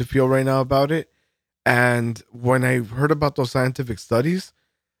seem to feel right now about it. And when I heard about those scientific studies,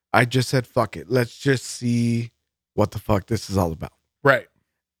 I just said, fuck it. Let's just see what the fuck this is all about. Right.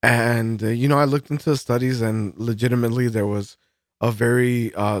 And, I looked into the studies, and legitimately there was a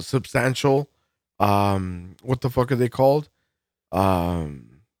very substantial, what the fuck are they called?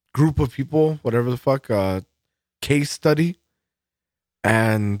 Group of people, whatever the fuck, case study.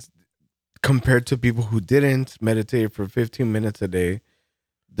 And compared to people who didn't meditate for 15 minutes a day,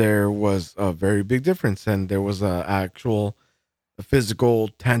 there was a very big difference. And there was a actual physical,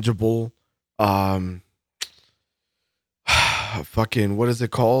 tangible, fucking, what is it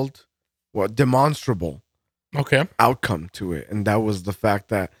called? What, demonstrable Okay. outcome to it. And that was the fact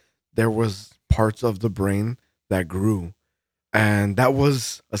that there was parts of the brain that grew. And that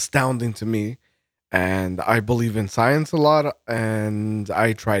was astounding to me. And I believe in science a lot, and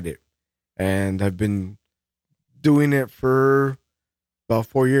I tried it. And I've been doing it for about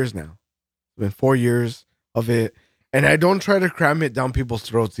 4 years now. It's been 4 years of it. And I don't try to cram it down people's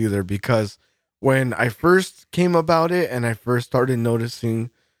throats either, because when I first came about it and I first started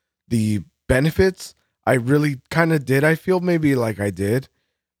noticing the benefits, I really kind of did. I feel maybe like I did,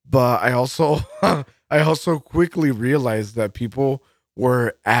 but I also quickly realized that people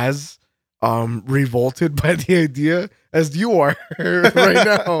were as revolted by the idea as you are right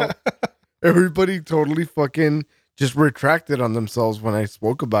now. Everybody totally fucking just retracted on themselves when I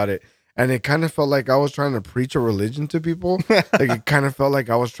spoke about it. And it kind of felt like I was trying to preach a religion to people. Like, it kind of felt like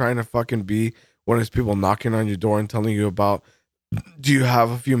I was trying to fucking be one of those people knocking on your door and telling you about, do you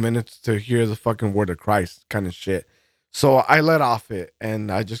have a few minutes to hear the fucking word of Christ kind of shit. So I let off it, and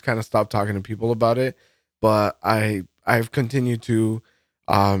I just kind of stopped talking to people about it. But I've continued to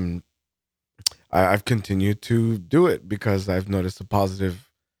I've continued to do it because I've noticed a positive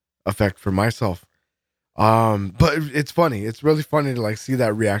effect for myself. But it's funny. It's really funny to like see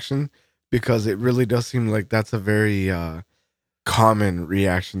that reaction, because it really does seem like that's a very common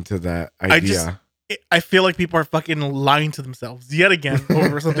reaction to that idea. I feel like people are fucking lying to themselves yet again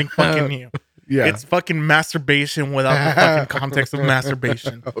over something fucking new. Yeah. It's fucking masturbation without the fucking context of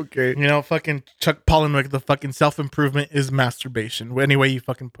masturbation. Okay. Fucking Chuck Palahniuk, the fucking self-improvement is masturbation. Any way you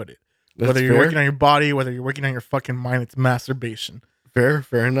fucking put it. That's whether you're fair. working on your body, whether you're working on your fucking mind, it's masturbation. Fair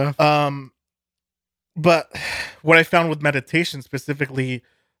enough. But what I found with meditation specifically,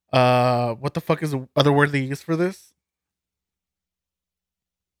 what the fuck is the other word they use for this?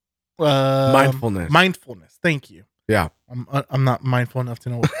 Mindfulness. Mindfulness. Thank you. Yeah. I'm not mindful enough to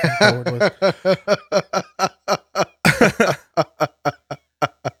know what the word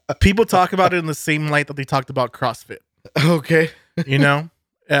was. People talk about it in the same light that they talked about CrossFit. Okay.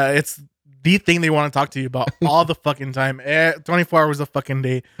 It's the thing they want to talk to you about all the fucking time, 24 hours a fucking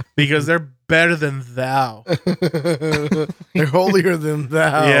day, because they're better than thou. They're holier than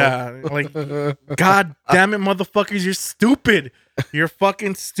thou. Yeah, like, god damn it, motherfuckers, you're stupid. You're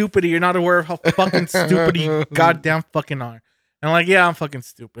fucking stupid. You're not aware of how fucking stupid you goddamn fucking are. And I'm like, yeah, I'm fucking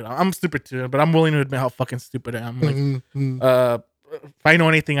stupid. I'm stupid too, but I'm willing to admit how fucking stupid I am. Like, if I know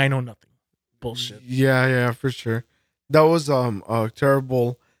anything, I know nothing. Bullshit. Yeah, for sure. That was a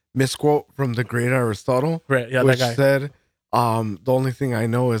terrible misquote from the great Aristotle, Right? Yeah, which that guy. said, "The only thing I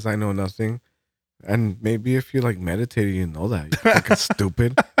know is I know nothing." And maybe if you like meditating, you know that. You're fucking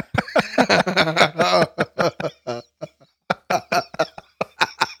stupid.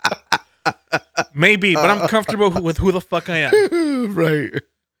 Maybe, but I'm comfortable with who the fuck I am. Right.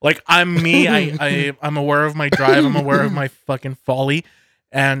 Like, I'm me. I'm aware of my drive. I'm aware of my fucking folly,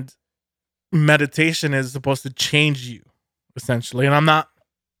 and meditation is supposed to change you, essentially. And I'm not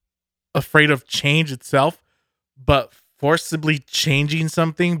afraid of change itself, but forcibly changing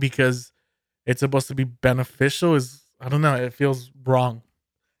something because it's supposed to be beneficial is, I don't know, it feels wrong.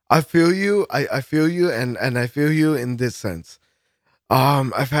 I feel you. I feel you, and I feel you in this sense.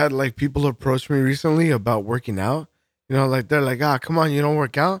 I've had like people approach me recently about working out. Like they're like, come on, you don't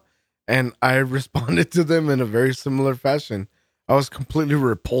work out, And I responded to them in a very similar fashion. I was completely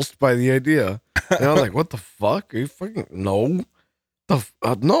repulsed by the idea. And I was like, what the fuck? Are you fucking no?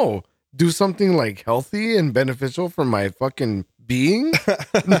 No. Do something like healthy and beneficial for my fucking being?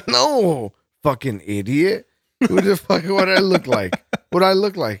 No, fucking idiot. What the fuck would I look like? What I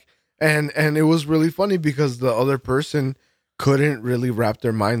look like? And it was really funny because the other person couldn't really wrap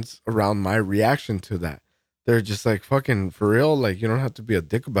their minds around my reaction to that. They're just like, fucking for real, like you don't have to be a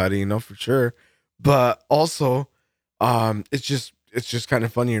dick about it, for sure. But also, it's just kind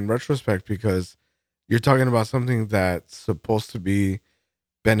of funny in retrospect because you're talking about something that's supposed to be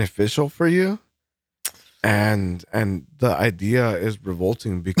beneficial for you, and the idea is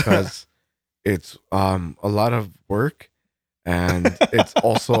revolting because it's a lot of work, and it's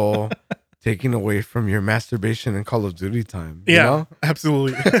also taking away from your masturbation and Call of Duty time. You know?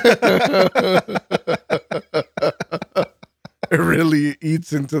 Absolutely. It really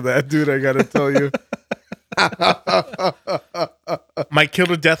eats into that, dude. I gotta tell you. My kill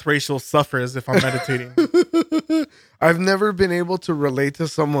to death ratio suffers if I'm meditating. I've never been able to relate to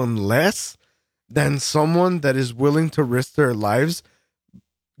someone less than someone that is willing to risk their lives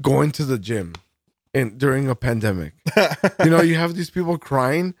going to the gym during a pandemic. You have these people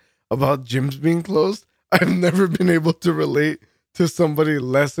crying about gyms being closed. I've never been able to relate to somebody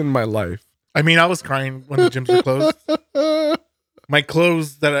less in my life. I mean, I was crying when the gyms were closed. My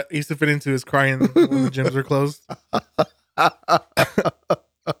clothes that I used to fit into is crying when the gyms were closed.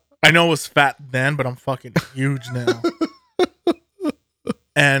 I know I was fat then, but I'm fucking huge now.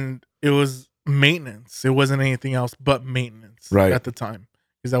 And it was maintenance. It wasn't anything else but maintenance at the time.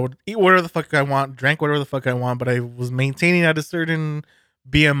 Because I would eat whatever the fuck I want, drank whatever the fuck I want, but I was maintaining at a certain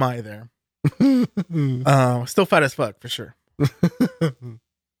BMI there. Still fat as fuck, for sure.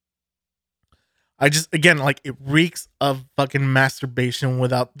 I just, again, like, it reeks of fucking masturbation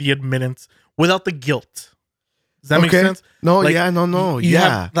without the admittance, without the guilt. Does that make sense? No, like, no. You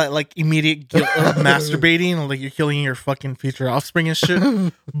have that, like, immediate guilt of masturbating, like you're killing your fucking future offspring and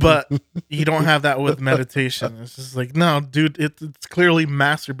shit. But you don't have that with meditation. It's just like, no, dude, it's clearly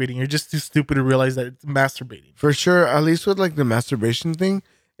masturbating. You're just too stupid to realize that it's masturbating. For sure. At least with, like, the masturbation thing,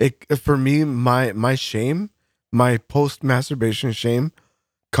 for me, my shame, my post-masturbation shame,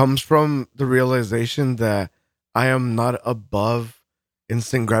 comes from the realization that I am not above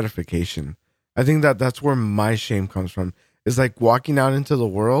instant gratification. I think that's where my shame comes from. It's like walking out into the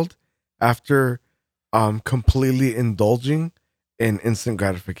world after completely indulging in instant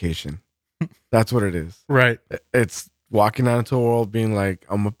gratification. That's what it is. Right. It's walking out into the world being like,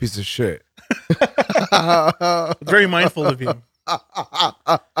 I'm a piece of shit. It's very mindful of you.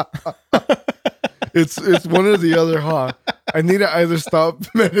 It's one or the other, huh? I need to either stop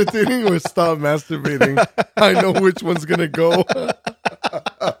meditating or stop masturbating. I know which one's gonna go.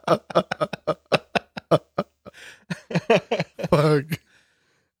 Fuck.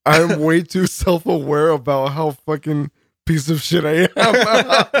 I'm way too self-aware about how fucking piece of shit I am.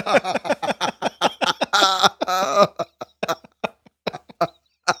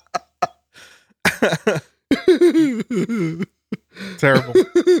 Terrible.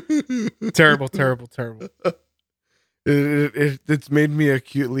 It's made me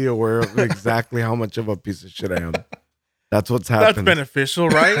acutely aware of exactly how much of a piece of shit I am. That's what's happened. That's beneficial,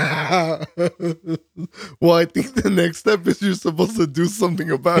 right? Well, I think the next step is you're supposed to do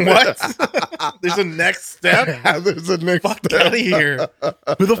something about it. What? There's a next step? Yeah, there's a next step. Fuck out of here.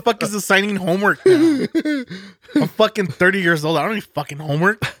 Who the fuck is assigning homework now? I'm fucking 30 years old. I don't need fucking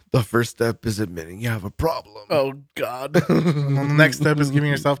homework. The first step is admitting you have a problem. Oh, God. And the next step is giving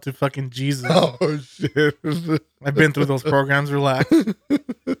yourself to fucking Jesus. Oh, shit. I've been through those programs. Relax.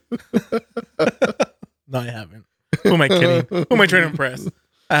 No, I haven't. Who am I kidding? Who am I trying to impress?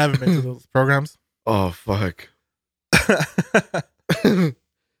 I haven't been to those programs. Oh, fuck.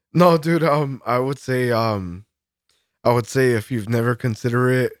 No, dude. I would say if you've never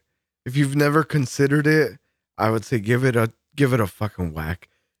considered it, I would say give it a fucking whack.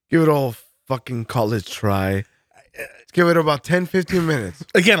 Give it a whole fucking college try. Give it about 10-15 minutes.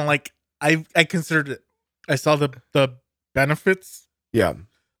 Again, like I considered it. I saw the benefits. Yeah.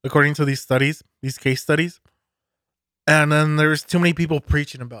 According to these case studies. And then there's too many people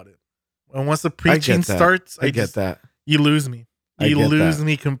preaching about it. And once the preaching starts, I get that. You lose me. You lose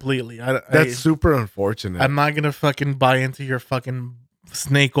me completely. That's super unfortunate. I'm not going to fucking buy into your fucking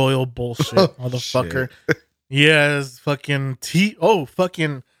snake oil bullshit, motherfucker. Yes, fucking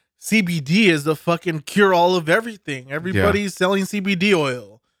fucking CBD is the fucking cure all of everything. Everybody's selling CBD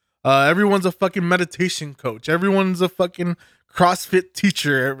oil. Everyone's a fucking meditation coach. Everyone's a fucking CrossFit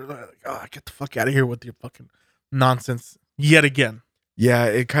teacher. Get the fuck out of here with your fucking nonsense yet again. Yeah,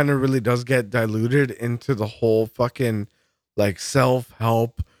 it kind of really does get diluted into the whole fucking like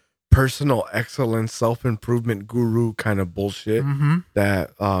self-help, personal excellence, self-improvement guru kind of bullshit Mm-hmm.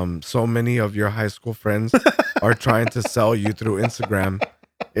 that so many of your high school friends are trying to sell you through Instagram.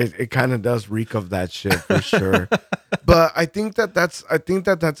 It kind of does reek of that shit for sure. But I think that's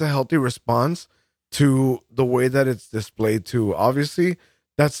a healthy response to the way that it's displayed too. Obviously,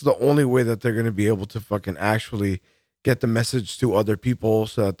 that's the only way that they're going to be able to fucking actually get the message to other people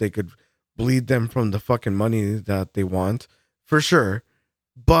so that they could bleed them from the fucking money that they want for sure.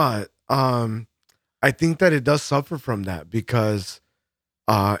 But I think that it does suffer from that because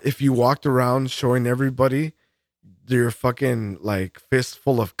if you walked around showing everybody your fucking like fist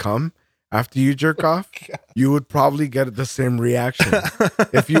full of cum after you jerk off, you would probably get the same reaction.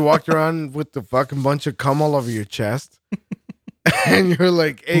 If you walked around with the fucking bunch of cum all over your chest and you're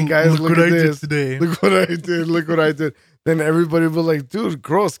like, hey guys, look at this. today. Look what I did. Look what I did. Then everybody will be like, dude,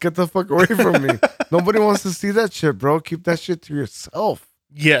 gross. Get the fuck away from me. Nobody wants to see that shit, bro. Keep that shit to yourself.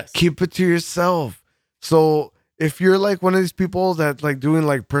 Yes. Keep it to yourself. So if you're like one of these people that like doing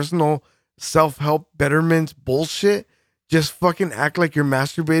like personal self-help betterment bullshit, just fucking act like you're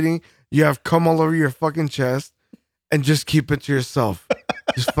masturbating. You have cum all over your fucking chest and just keep it to yourself.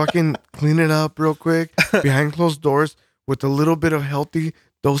 Just fucking clean it up real quick behind closed doors with a little bit of healthy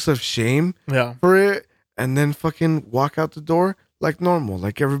dose of shame Yeah. for it. And then fucking walk out the door like normal,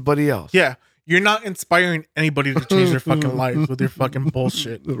 like everybody else. Yeah. You're not inspiring anybody to change their fucking lives with your fucking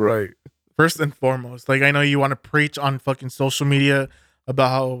bullshit. Right. First and foremost, like I know you want to preach on fucking social media about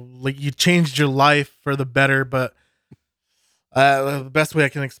how like you changed your life for the better, but the best way I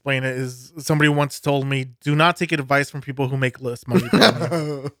can explain it is somebody once told me, "Do not take advice from people who make less money."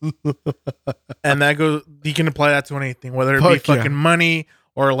 Than you." And that goes. You can apply that to anything, whether it be Fuck yeah. fucking money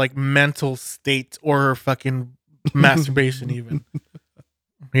or like mental state or fucking masturbation, even.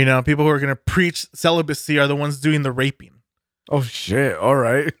 You know, people who are gonna preach celibacy are the ones doing the raping. Oh shit. All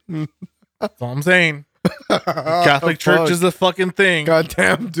right. That's all I'm saying. Catholic Church is the fucking thing.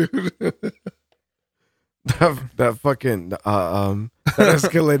 Goddamn, dude. that fucking that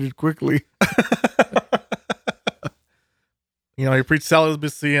escalated quickly. You know, you preach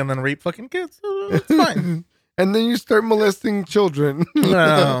celibacy and then rape fucking kids. It's fine. And then you start molesting children.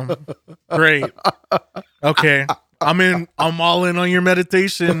 No. Great. Okay. I'm all in on your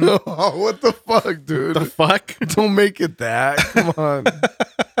meditation. Oh, what the fuck, dude? The fuck? Don't make it that. Come on.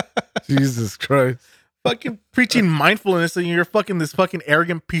 Jesus Christ. Fucking preaching mindfulness and you're fucking this fucking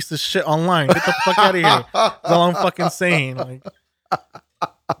arrogant piece of shit online. Get the fuck out of here. That's all I'm fucking saying. Like,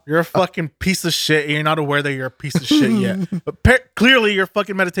 you're a fucking piece of shit and you're not aware that you're a piece of shit yet. But clearly your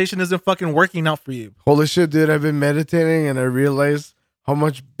fucking meditation isn't fucking working out for you. Holy shit, dude. I've been meditating and I realized how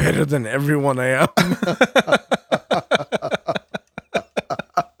much better than everyone I am.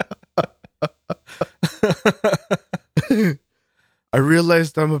 I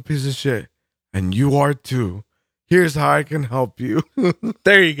realized I'm a piece of shit. And you are too. Here's how I can help you.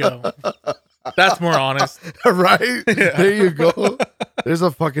 There you go. That's more honest. Right? Yeah. There you go. There's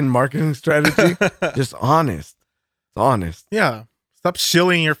a fucking marketing strategy. Just honest. It's honest. Yeah. Stop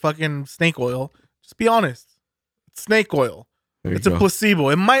shilling your fucking snake oil. Just be honest. It's snake oil. There you It's a go. placebo.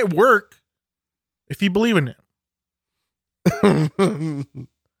 It might work if you believe in it.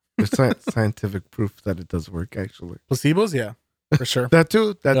 There's scientific proof that it does work, actually. Placebos? Yeah. For sure. That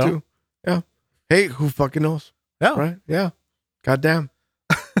too. That Yeah. too. Yeah. Hey, who fucking knows? Yeah. Right? Yeah. Goddamn.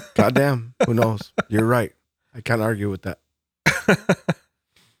 Goddamn. Who knows? You're right. I can't argue with that.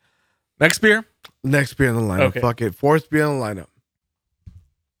 Next beer? Next beer in the lineup. Okay. Fuck it. Fourth beer in the lineup.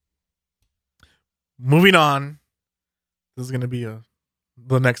 Moving on. This is going to be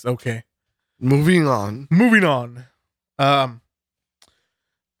the next okay. Moving on. Moving on. The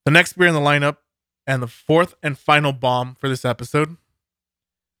next beer in the lineup and the fourth and final bomb for this episode.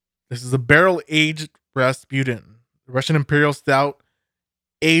 This is a barrel-aged Rasputin, Russian Imperial Stout,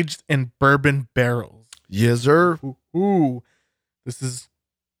 aged in bourbon barrels. Yes, sir. Ooh. This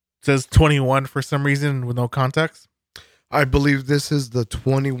says 21 for some reason with no context. I believe this is the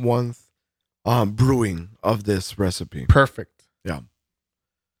 21st brewing of this recipe. Perfect.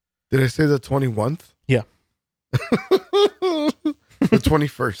 Did I say the 21st? Yeah. The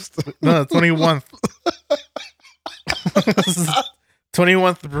 21st. No, 21th. This is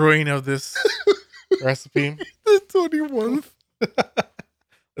 21th brewing of this recipe. The 21st.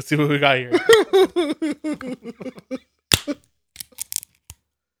 Let's see what we got here.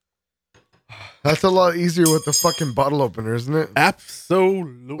 That's a lot easier with the fucking bottle opener, isn't it?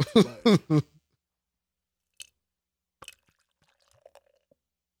 Absolutely.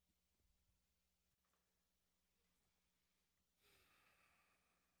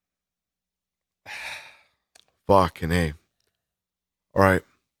 Fucking A. All right.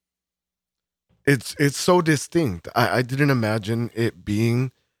 It's so distinct. I didn't imagine it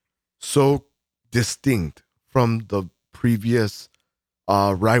being so distinct from the previous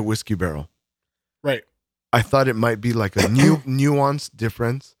rye whiskey barrel. Right. I thought it might be like a new nuanced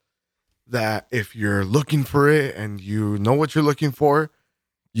difference that if you're looking for it and you know what you're looking for,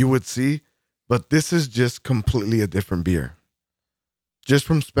 you would see. But this is just completely a different beer. Just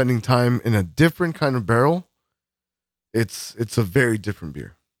from spending time in a different kind of barrel, it's a very different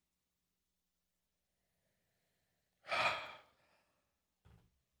beer.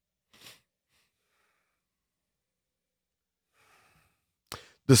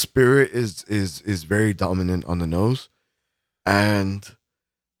 The spirit is very dominant on the nose, and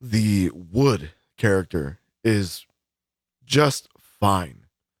the wood character is just fine.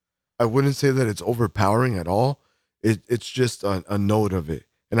 I wouldn't say that it's overpowering at all. It's just a note of it,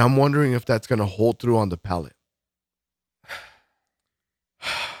 and I'm wondering if that's gonna hold through on the palate.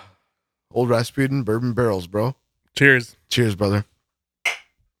 Old Rasputin bourbon barrels, bro. Cheers. Cheers, brother.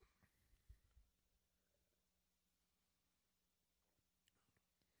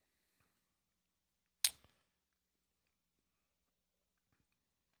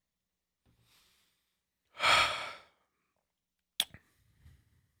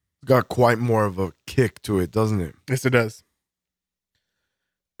 It's got quite more of a kick to it, doesn't it? Yes, it does.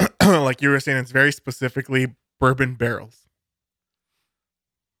 Like you were saying, it's very specifically bourbon barrels.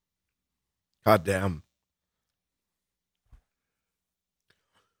 God damn.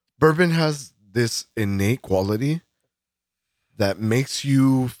 Bourbon has this innate quality that makes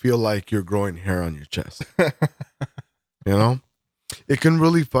you feel like you're growing hair on your chest. You know? It can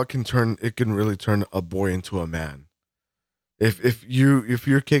really turn a boy into a man. If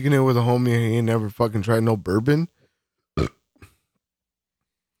you're kicking it with a homie and he ain't never fucking tried no bourbon,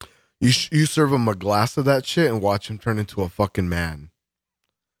 you serve him a glass of that shit and watch him turn into a fucking man.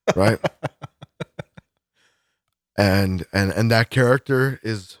 Right? and that character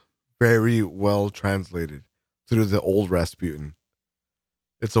is very well translated through the old Rasputin.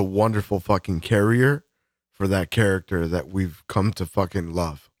 It's a wonderful fucking carrier for that character that we've come to fucking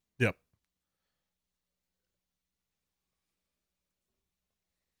love. Yep.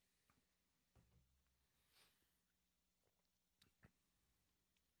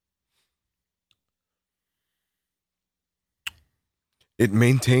 It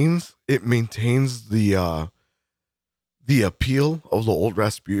maintains the appeal of the old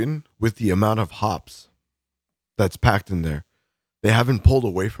Rasputin with the amount of hops that's packed in there. They haven't pulled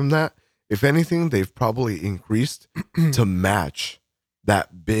away from that. If anything, they've probably increased to match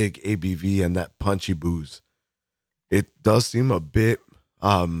that big ABV and that punchy booze. It does seem a bit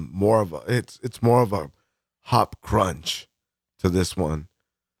more of a it's more of a hop crunch to this one,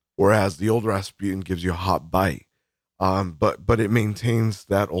 whereas the old Rasputin gives you a hop bite. But it maintains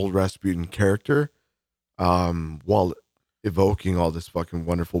that old Rasputin character while evoking all this fucking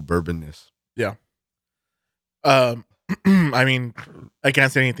wonderful bourbonness. Yeah. I mean, I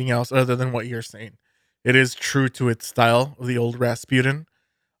can't say anything else other than what you're saying. It is true to its style of the old Rasputin,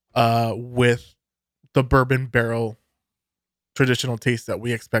 with the bourbon barrel traditional taste that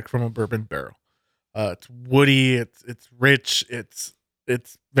we expect from a bourbon barrel. It's woody, it's rich, it's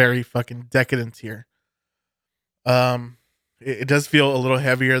very fucking decadent here. It does feel a little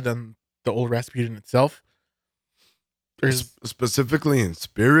heavier than the old Rasputin itself. There's Specifically in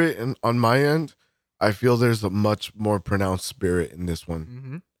spirit, and on my end, I feel there's a much more pronounced spirit in this one.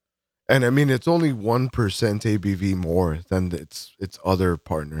 mm-hmm. And I mean, it's only 1% ABV more than its other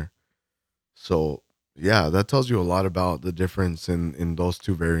partner. So yeah, that tells you a lot about the difference in those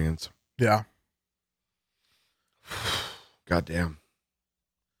two variants. Yeah. God damn.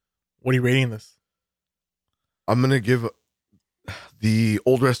 What are you rating this? I'm going to give the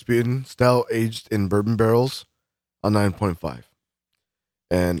old Rasputin style aged in bourbon barrels a 9.5.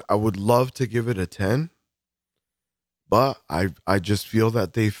 And I would love to give it a 10, but I just feel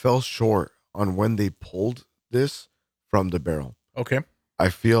that they fell short on when they pulled this from the barrel. Okay. I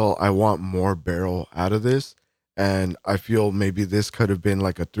feel I want more barrel out of this, and I feel maybe this could have been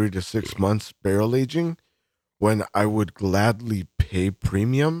like a 3 to 6 months barrel aging, when I would gladly pay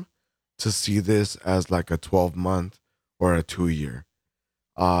premium to see this as like a 12-month or a 2-year.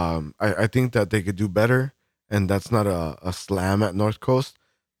 I think that they could do better, and that's not a slam at Northcoast.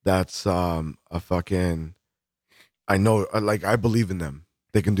 That's a fucking, I know, like, I believe in them.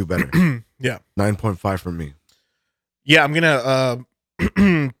 They can do better. Yeah. 9.5 for me. Yeah, I'm gonna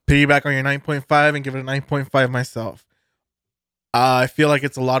piggyback on your 9.5 and give it a 9.5 myself. I feel like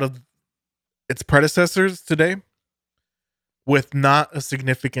it's a lot of its predecessors today with not a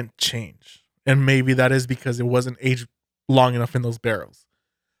significant change. And maybe that is because it wasn't aged long enough in those barrels.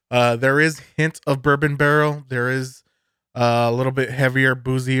 There is hint of bourbon barrel. There is a little bit heavier,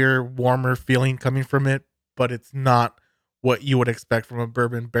 boozier, warmer feeling coming from it, but it's not what you would expect from a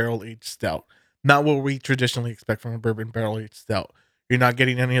bourbon barrel aged stout. Not what we traditionally expect from a bourbon barrel aged stout. You're not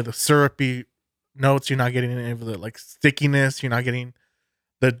getting any of the syrupy notes. You're not getting any of the like stickiness. You're not getting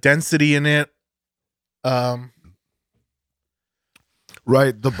the density in it.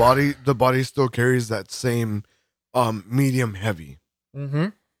 Right. The body still carries that same medium heavy. Mm-hmm.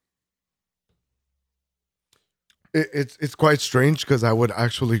 It's quite strange because I would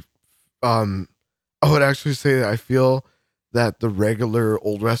actually say that I feel that the regular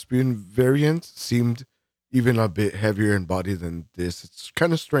Old Rasputin variant seemed even a bit heavier in body than this. It's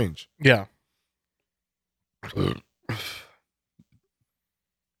kind of strange. Yeah.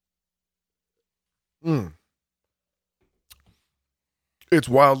 It's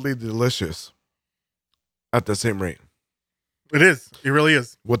wildly delicious at the same rate. It is. It really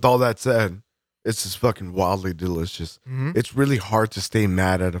is. With all that said, it's just fucking wildly delicious. Mm-hmm. It's really hard to stay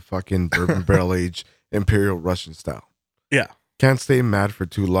mad at a fucking bourbon barrel aged Imperial Russian style. Yeah. Can't stay mad for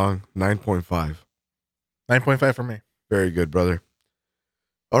too long. 9.5. 9.5 for me. Very good, brother.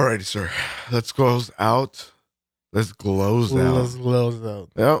 Alrighty, sir. Let's close out. Let's gloze out.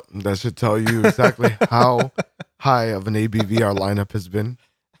 Yep, that should tell you exactly how high of an ABV our lineup has been.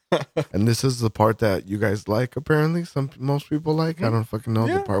 And this is the part that you guys like, apparently. Most people like. I don't fucking know.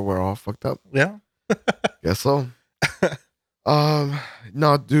 Yeah. The part where we're all fucked up. Yeah. Guess so.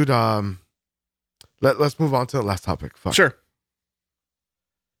 No, dude, let's move on to the last topic. Fuck. Sure.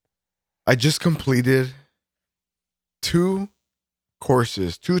 I just completed 2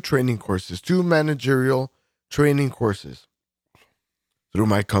 training courses, 2 managerial training courses through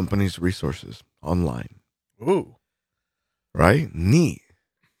my company's resources online. Ooh. Right? Neat.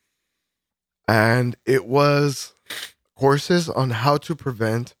 And it was courses on how to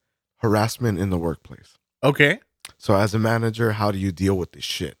prevent harassment in the workplace. Okay. So as a manager, how do you deal with this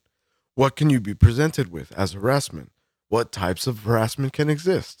shit? What can you be presented with as harassment? What types of harassment can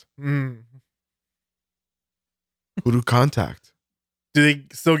exist? Mm. Who to contact? Do they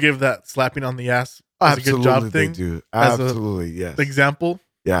still give that slapping on the ass as Absolutely, a good job thing? they do. As a Absolutely, yes. Example?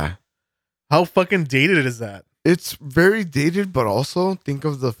 Yeah. How fucking dated is that? It's very dated, but also think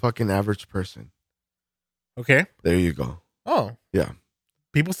of the fucking average person. Okay. There you go. Oh. Yeah.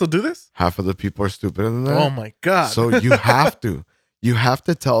 People still do this? Half of the people are stupider than that. Oh my God. So you have to. You have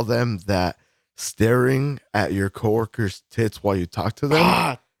to tell them that staring at your coworker's tits while you talk to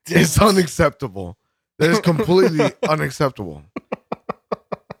them is unacceptable. That is completely unacceptable.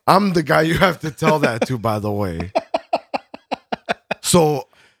 I'm the guy you have to tell that to, by the way. So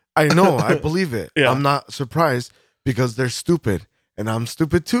I know, I believe it. Yeah. I'm not surprised because they're stupid and I'm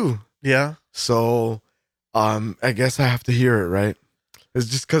stupid too. Yeah. So I guess I have to hear it, right? It's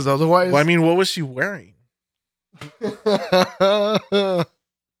just because otherwise. Well, I mean, what was she wearing?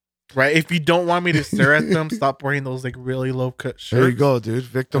 Right? If you don't want me to stare at them, stop wearing those like really low cut shirts. There you go, dude.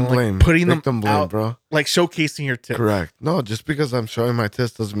 Victim And, like, blame. putting them Victim blame, out. bro. Like showcasing your tits. Correct. No, just because I'm showing my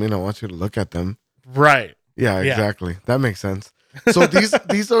tits doesn't mean I want you to look at them. Right. Yeah, Yeah. exactly. That makes sense. So these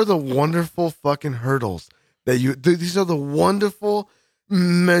are the wonderful fucking hurdles that these are the wonderful,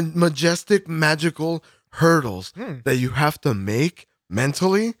 majestic, magical hurdles that you have to make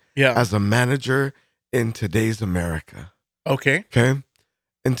mentally as a manager in today's America. Okay. Okay.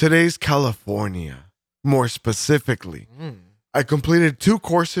 In today's California, more specifically, I completed 2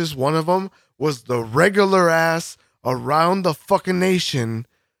 courses. One of them was the regular ass around the fucking nation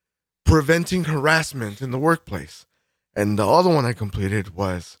preventing harassment in the workplace. And the other one I completed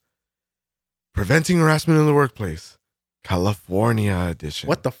was preventing harassment in the workplace, California edition.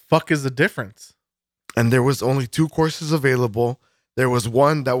 What the fuck is the difference? And there was only 2 courses available. There was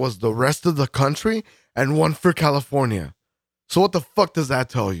one that was the rest of the country and one for California. So what the fuck does that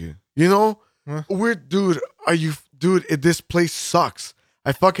tell you? You know, this place sucks.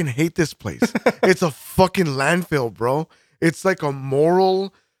 I fucking hate this place. It's a fucking landfill, bro. It's like a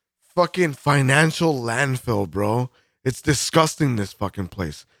moral fucking financial landfill, bro. It's disgusting, this fucking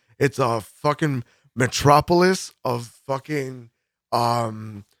place. It's a fucking metropolis of fucking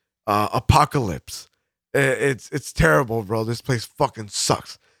apocalypse. It's terrible, bro. This place fucking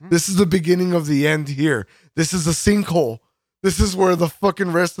sucks. This is the beginning of the end here. This is a sinkhole. This is where the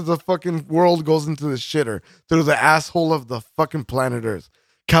fucking rest of the fucking world goes into the shitter through the asshole of the fucking planet Earth.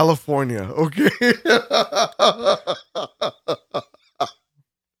 California, okay?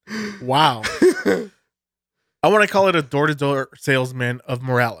 Wow. I want to call it a door-to-door salesman of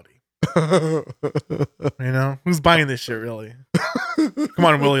morality. You know? Who's buying this shit, really? Come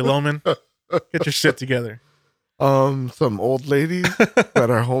on, Willie Loman. Get your shit together. Some old ladies that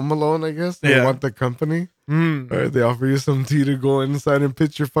are home alone, I guess. They want the company. They offer you some tea to go inside and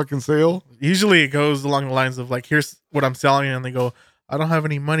pitch your fucking sale. Usually it goes along the lines of like, here's what I'm selling. And they go, I don't have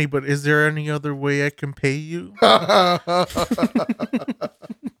any money, but is there any other way I can pay you?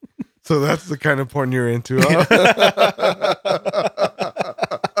 So that's the kind of porn you're into, huh?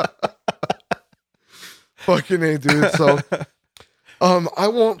 Fucking A, dude. So, I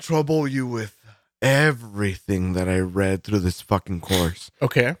won't trouble you with everything that I read through this fucking course.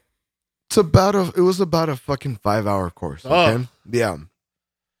 Okay. It was about a fucking 5-hour course. Okay. Yeah.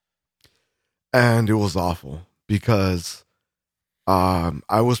 And it was awful because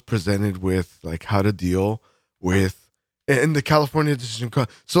I was presented with like how to deal with in the California decision.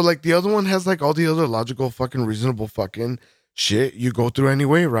 So like the other one has like all the other logical fucking reasonable fucking shit you go through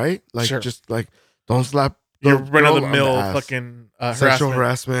anyway, right? Like just like don't slap your run of the mill fucking sexual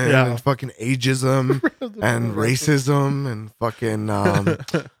harassment and fucking ageism and racism and fucking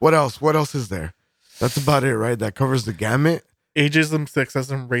what else? What else is there? That's about it, right? That covers the gamut. Ageism,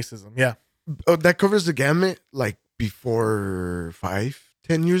 sexism, racism. Yeah. Oh, that covers the gamut like before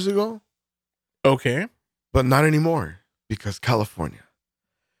 5-10 years ago. Okay. But not anymore because California.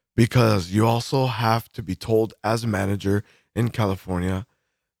 Because you also have to be told as a manager in California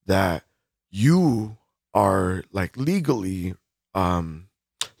that you are like legally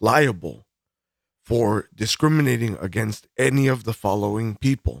liable for discriminating against any of the following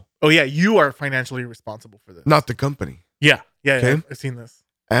people. Oh yeah, you are financially responsible for this. Not the company. Yeah. Okay? I've seen this.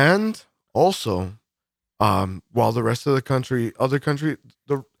 And also, while the rest of the country,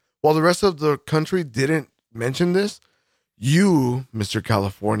 while the rest of the country didn't mention this, you, Mr.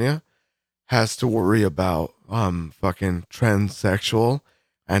 California, has to worry about fucking transsexual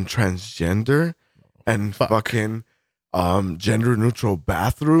and transgender and fucking gender neutral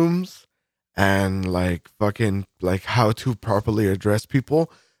bathrooms and like fucking like how to properly address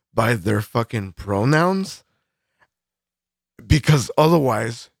people by their fucking pronouns, because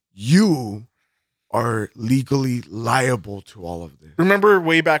otherwise you are legally liable to all of this. Remember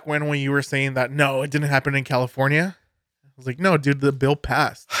way back when you were saying that no, it didn't happen in California? I was like, no, dude, the bill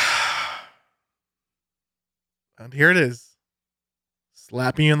passed. And here it is.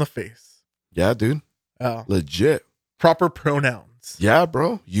 Slapping you in the face. Yeah, dude. Oh. Legit. Proper pronouns. Yeah,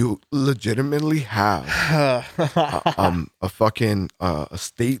 bro. You legitimately have a fucking a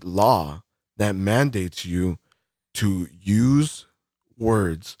state law that mandates you to use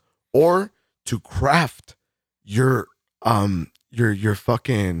words or to craft your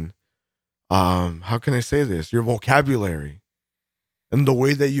fucking how can I say this? Your vocabulary and the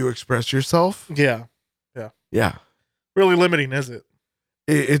way that you express yourself. Yeah. Really limiting, is it?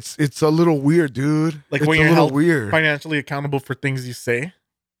 It's a little weird, dude. Like it's when you're held weird, financially accountable for things you say.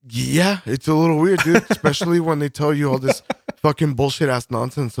 Yeah, it's a little weird, dude. Especially when they tell you all this fucking bullshit ass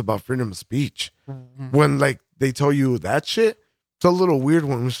nonsense about freedom of speech. Mm-hmm. When like they tell you that shit, it's a little weird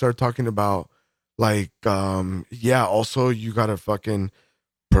when we start talking about like also you gotta fucking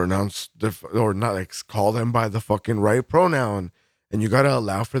pronounce or not like call them by the fucking right pronoun, and you gotta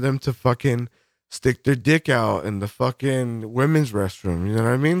allow for them to fucking stick their dick out in the fucking women's restroom. You know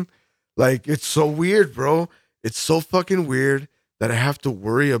what I mean? Like, it's so weird, bro. It's so fucking weird that I have to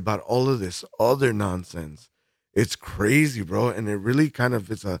worry about all of this other nonsense. It's crazy, bro. And it really kind of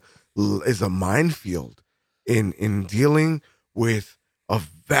is a minefield in dealing with a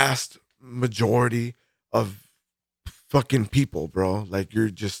vast majority of fucking people, bro. Like, you're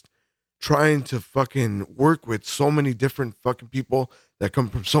just trying to fucking work with so many different fucking people that come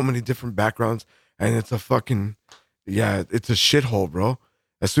from so many different backgrounds. And it's a fucking, it's a shithole, bro.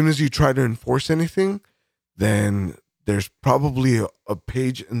 As soon as you try to enforce anything, then there's probably a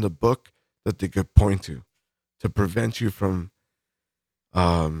page in the book that they could point to prevent you from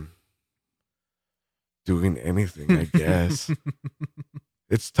doing anything, I guess.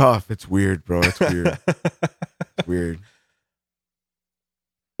 It's tough. It's weird, bro. It's weird. It's weird.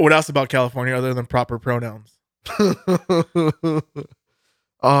 What else about California other than proper pronouns?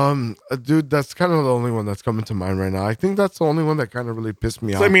 Dude, that's kind of the only one that's coming to mind right now. I think that's the only one that kind of really pissed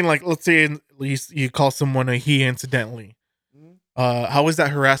me off. I mean, like, let's say at least you call someone a he incidentally. How is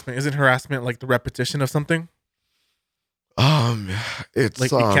that harassment? Isn't harassment like the repetition of something? It's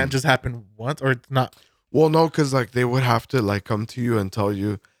like it can't just happen once, or it's not. Well, no, because like they would have to like come to you and tell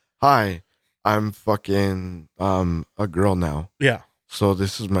you, "Hi, I'm fucking a girl now." Yeah. So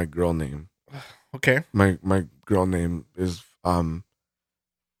this is my girl name. Okay. My girl name is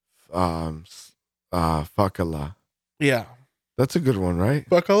Fakala. Yeah. That's a good one, right?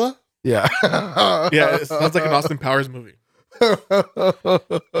 Fakala? Yeah. Yeah, it sounds like an Austin Powers movie.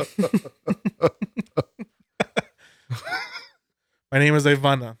 My name is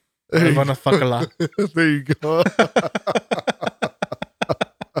Ivana. Ivana Fakala. There you go.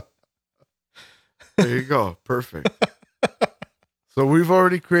 There you go. Perfect. So we've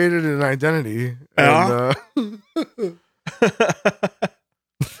already created an identity. Yeah. And,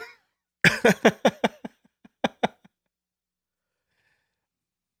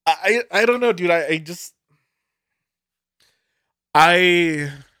 I don't know, dude.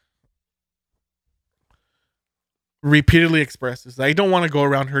 I repeatedly express this. I don't want to go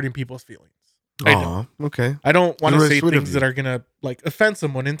around hurting people's feelings. I don't. Okay. I don't want to That's say sweet of things you. that are gonna like offend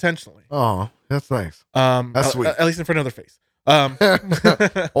someone intentionally. Oh, that's nice. That's sweet. At least in front of their face.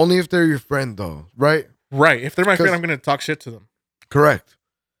 Only if they're your friend, though, right? Right. If they're my friend, 'Cause- I'm gonna talk shit to them Correct.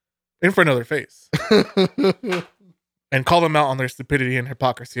 in front of their face and call them out on their stupidity and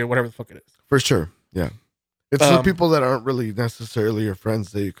hypocrisy or whatever the fuck it is. For sure. Yeah. It's the people that aren't really necessarily your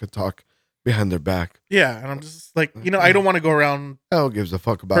friends that you could talk behind their back. Yeah, and I'm just like, I don't want to go around Who gives a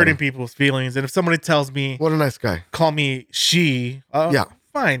fuck about hurting him? people's feelings. And if somebody tells me, What a nice guy. call me she, Yeah.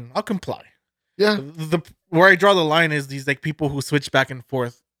 fine, I'll comply. Yeah. Where I draw the line is these like people who switch back and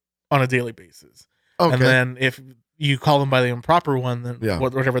forth on a daily basis. Okay. And then if you call them by the improper one, then Yeah.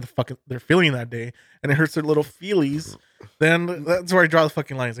 whatever the fuck they're feeling that day, and it hurts their little feelies, then that's where I draw the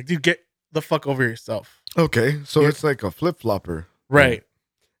fucking line. It's like, dude, get the fuck over yourself. Okay. So Yeah. it's like a flip-flopper. Right.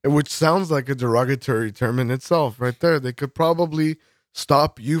 Which sounds like a derogatory term in itself right there. They could probably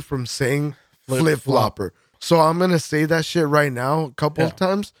stop you from saying flip-flopper. So I'm going to say that shit right now a couple of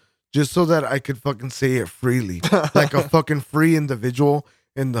times just so that I could fucking say it freely. Like a fucking free individual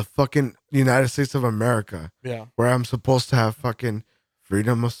in the fucking United States of America. Yeah. Where I'm supposed to have fucking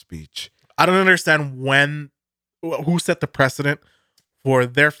freedom of speech. I don't understand who set the precedent for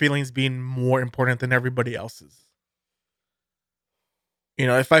their feelings being more important than everybody else's.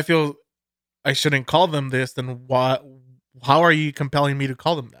 If I feel I shouldn't call them this, then how are you compelling me to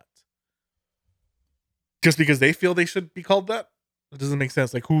call them that? Just because they feel they should be called that? It doesn't make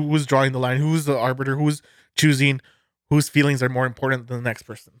sense. Like, who's drawing the line? Who's the arbiter? Who's choosing whose feelings are more important than the next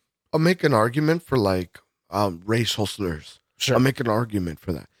person? I'll make an argument for like racial slurs. Sure. I'll make an argument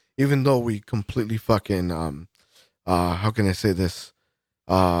for that. Even though we completely fucking how can I say this?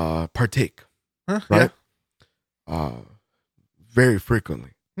 Partake. Huh? Right? Very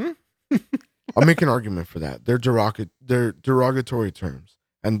frequently. I'll make an argument for that. They're derogatory terms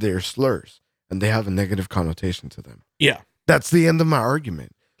and they're slurs and they have a negative connotation to them. Yeah. That's the end of my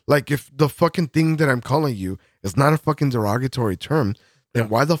argument. Like, if the fucking thing that I'm calling you is not a fucking derogatory term, then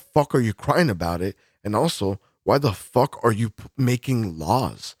why the fuck are you crying about it? And also, why the fuck are you making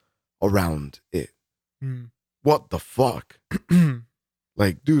laws around it? What the fuck?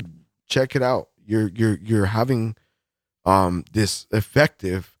 Like, dude, check it out. You're having this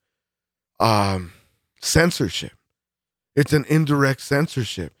effective censorship. It's an indirect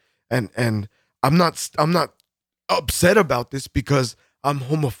censorship. And I'm not upset about this because I'm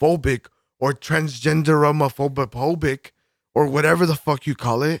homophobic or transgender homophobic or whatever the fuck you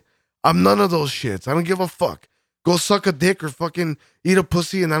call it. I'm none of those shits. I don't give a fuck. Go suck a dick or fucking eat a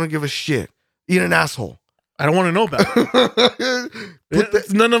pussy and I don't give a shit. Eat an asshole. I don't want to know about it.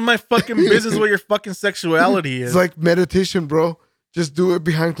 It's none of my fucking business what your fucking sexuality is. It's like meditation, bro. Just do it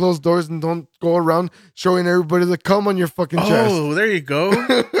behind closed doors and don't go around showing everybody the cum on your fucking chest. Oh, there you go.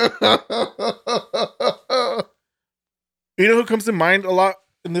 You know who comes to mind a lot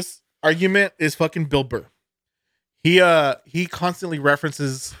in this argument is fucking Bill Burr. He constantly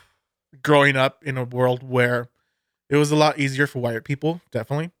references growing up in a world where it was a lot easier for white people,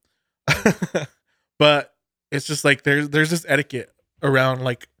 definitely. But it's just like there's this etiquette around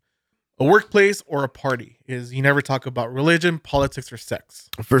like a workplace or a party is you never talk about religion, politics, or sex.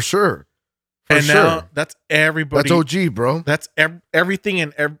 For sure. Now that's everybody. That's OG, bro. That's everything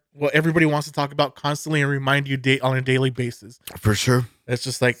and what everybody wants to talk about constantly and remind you on a daily basis. For sure. It's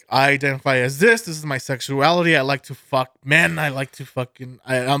just like, I identify as this. This is my sexuality. I like to fuck men. I like to fucking.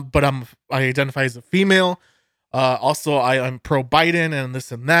 I identify as a female. Also, I'm pro Biden and this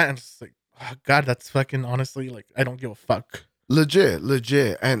and that. And it's like, oh, God, that's fucking honestly like I don't give a fuck.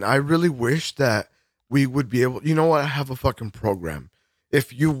 Legit. And I really wish that we would be able. You know what? I have a fucking program.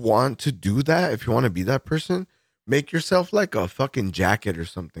 If you want to do that, if you want to be that person, make yourself like a fucking jacket or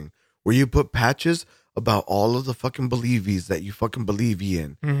something where you put patches about all of the fucking believies that you fucking believe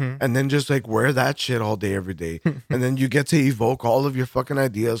in. Mm-hmm. And then just like wear that shit all day, every day. And then you get to evoke all of your fucking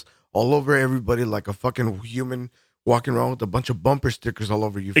ideas all over everybody like a fucking human walking around with a bunch of bumper stickers all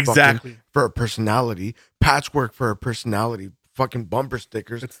over you. Exactly. Fucking for a personality. Patchwork for a personality. Fucking bumper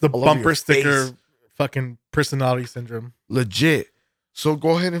stickers. It's the all over bumper your sticker face. fucking personality syndrome. Legit. So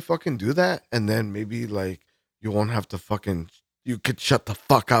go ahead and fucking do that, and then maybe like you won't have to fucking. You could shut the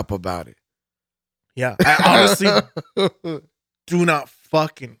fuck up about it. Yeah, I honestly do not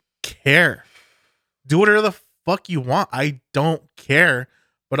fucking care. Do whatever the fuck you want. I don't care.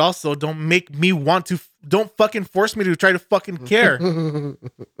 But also, don't make me want to. Don't fucking force me to try to fucking care.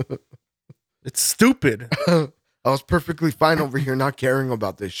 It's stupid. I was perfectly fine over here not caring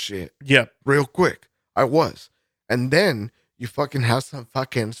about this shit. Yeah. Real quick. I was. And then you fucking have some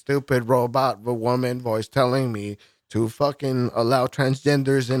fucking stupid robot woman voice telling me to fucking allow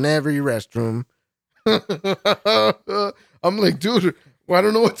transgenders in every restroom. I'm like, dude, well, I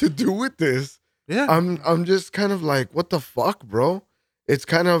don't know what to do with this. Yeah. I'm just kind of like, what the fuck, bro? It's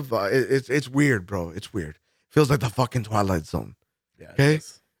kind of it's weird, bro. It's weird. Feels like the fucking Twilight Zone. Yeah. Okay,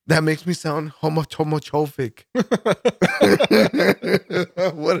 that makes me sound homophobic.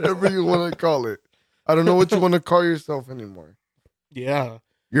 Whatever you want to call it. I don't know what you want to call yourself anymore. Yeah.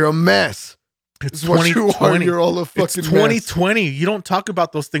 You're a mess. It's what you are. 2020. You're all a fucking It's 2020. You don't talk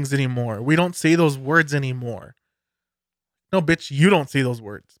about those things anymore. We don't say those words anymore. No, bitch, you don't say those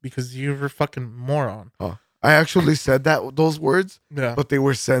words because you're a fucking moron. Oh, I actually said those words, Yeah. but they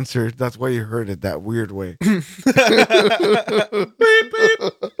were censored. That's why you heard it that weird way. Bleep,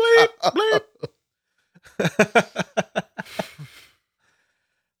 bleep, bleep.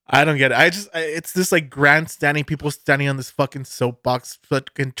 I don't get it. It's this like grandstanding, people standing on this fucking soapbox,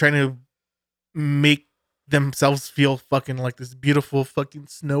 fucking trying to make themselves feel fucking like this beautiful fucking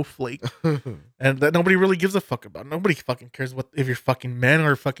snowflake, and that nobody really gives a fuck about. Nobody fucking cares what if you're fucking men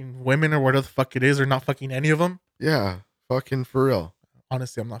or fucking women or whatever the fuck it is, or not fucking any of them. Yeah, fucking for real.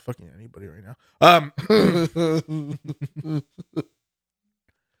 Honestly, I'm not fucking anybody right now.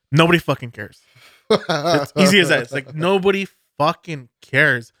 Nobody fucking cares. It's easy as that. It's like nobody fucking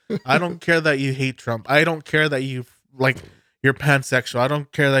cares. I don't care that you hate Trump. I don't care that you like you're pansexual. I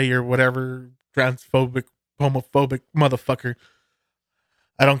don't care that you're whatever transphobic, homophobic motherfucker.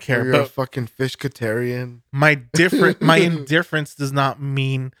 I don't care. Or you're a fucking fishcatarian. My indifference does not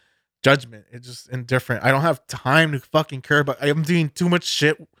mean judgment. It's just indifferent. I don't have time to fucking care about. I'm doing too much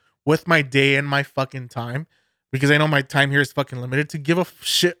shit with my day and my fucking time because I know my time here is fucking limited to give a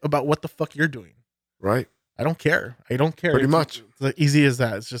shit about what the fuck you're doing. Right. I don't care. Pretty much. It's as easy as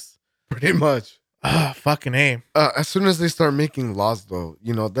that. It's just pretty much. Fucking A. As soon as they start making laws, though,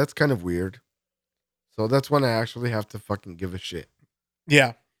 that's kind of weird. So that's when I actually have to fucking give a shit.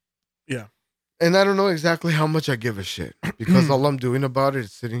 Yeah. Yeah. And I don't know exactly how much I give a shit because all I'm doing about it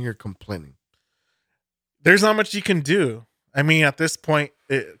is sitting here complaining. There's not much you can do. I mean, at this point,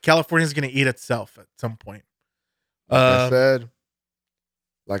 California's going to eat itself at some point. Like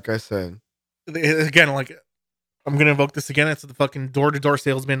I said. Again, like, I'm going to invoke this again. It's the fucking door-to-door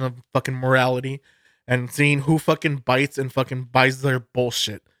salesman of fucking morality and seeing who fucking bites and fucking buys their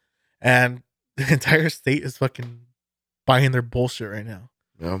bullshit. And the entire state is fucking buying their bullshit right now.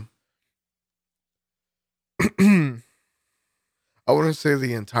 Yeah. I wouldn't say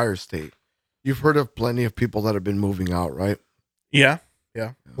the entire state. You've heard of plenty of people that have been moving out, right? Yeah.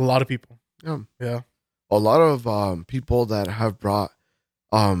 Yeah. A lot of people. Yeah. Yeah. A lot of people that have brought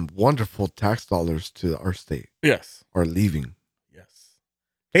wonderful tax dollars to our state. Yes. Are leaving. Yes.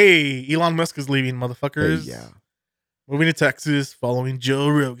 Hey, Elon Musk is leaving, motherfuckers. Hey, yeah. Moving to Texas, following Joe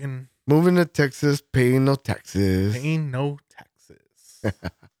Rogan. Moving to Texas, paying no taxes. Paying no taxes.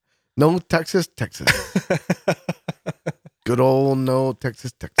 No Texas, Texas. Good old no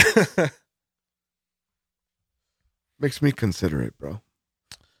Texas, Texas. Makes me consider it, bro.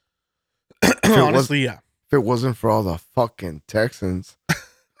 Honestly, yeah. If it wasn't for all the fucking Texans.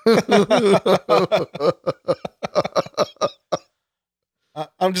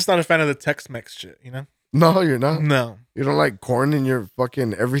 I'm just not a fan of the Tex-Mex shit, you know? No, you're not? No. You don't like corn in your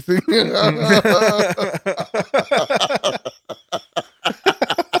fucking everything?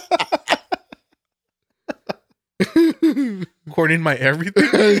 Corn in my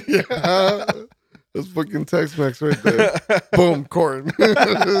everything? Yeah. That's fucking Tex-Mex right there. Boom, corn.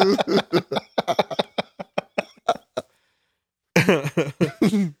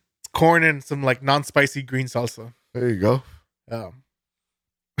 It's corn and some like non-spicy green salsa. There you go.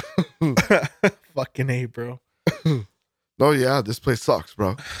 Fucking A, bro. No, yeah, this place sucks,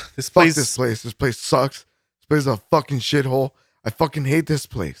 bro. This Fuck place this place. This place sucks. This place is a fucking shithole. I fucking hate this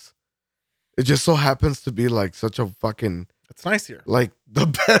place. It just so happens to be like such a fucking... It's nice here. Like the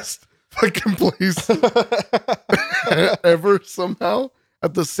best fucking place ever somehow.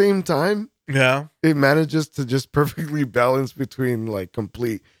 At the same time, yeah, it manages to just perfectly balance between like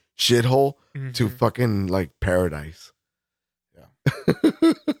complete shithole to fucking like paradise. Yeah.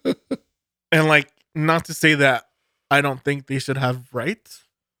 And like not to say that I don't think they should have rights.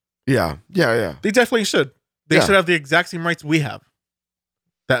 Yeah. They definitely should. They Yeah. should have the exact same rights we have,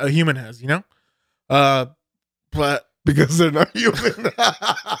 that a human has, you know? But Because they're not human. Is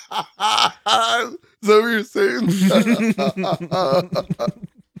that what you're saying?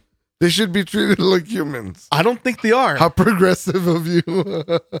 They should be treated like humans. I don't think they are. How progressive of you.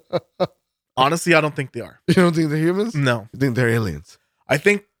 Honestly, I don't think they are. You don't think they're humans? No. You think they're aliens? I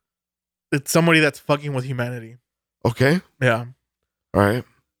think it's somebody that's fucking with humanity. Okay. Yeah. All right.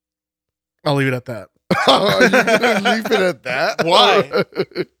 I'll leave it at that. Are you gonna leave it at that? Why?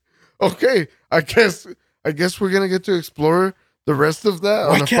 Okay. I guess we're gonna get to explore the rest of that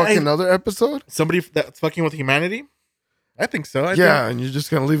Why on a can't fucking other episode. Somebody that's fucking with humanity? I think so. I Yeah, think and you're just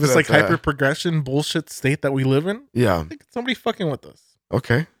gonna leave it it's at like that. hyper progression bullshit state that we live in. Yeah. I think it's somebody fucking with us.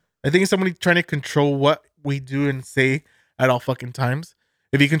 Okay. I think it's somebody trying to control what we do and say at all fucking times.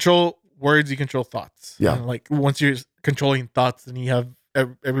 If you control words, you control thoughts. Yeah. And like once you're controlling thoughts, then you have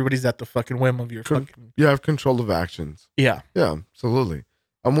everybody's at the fucking whim of your fucking. You have control of actions. Yeah. Yeah, absolutely.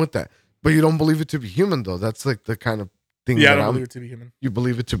 I'm with that. But you don't believe it to be human, though. That's like the kind of thing Yeah, I that don't believe it to be human. You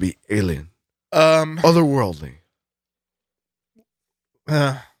believe it to be alien, I otherworldly.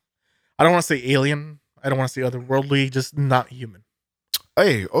 don't want to say alien. I don't want to say otherworldly. Just not human.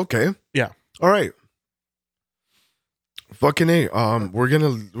 Hey, okay. Yeah. All right. Fucking A. We're gonna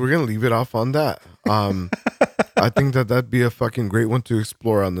leave it off on that. I think that'd be a fucking great one to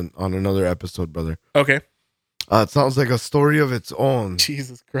explore on another episode, brother. Okay. It sounds like a story of its own.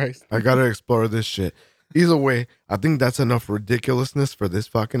 Jesus Christ. I gotta explore this shit. Either way, I think that's enough ridiculousness for this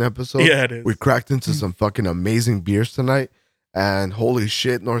fucking episode. Yeah, it is. We cracked into some fucking amazing beers tonight, and holy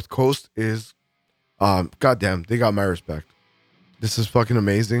shit, North Coast is, goddamn, they got my respect. This is fucking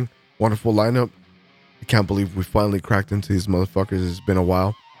amazing. Wonderful lineup. I can't believe we finally cracked into these motherfuckers. It's been a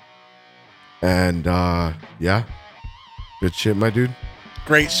while. And, yeah. Good shit, my dude.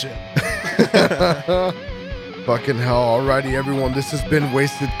 Great shit. Fucking hell. Alrighty, everyone. This has been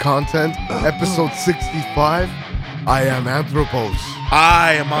Wasted Content, episode 65. I am Anthropos.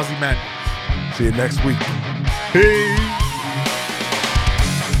 I am Ozzy Man. See you next week. Peace.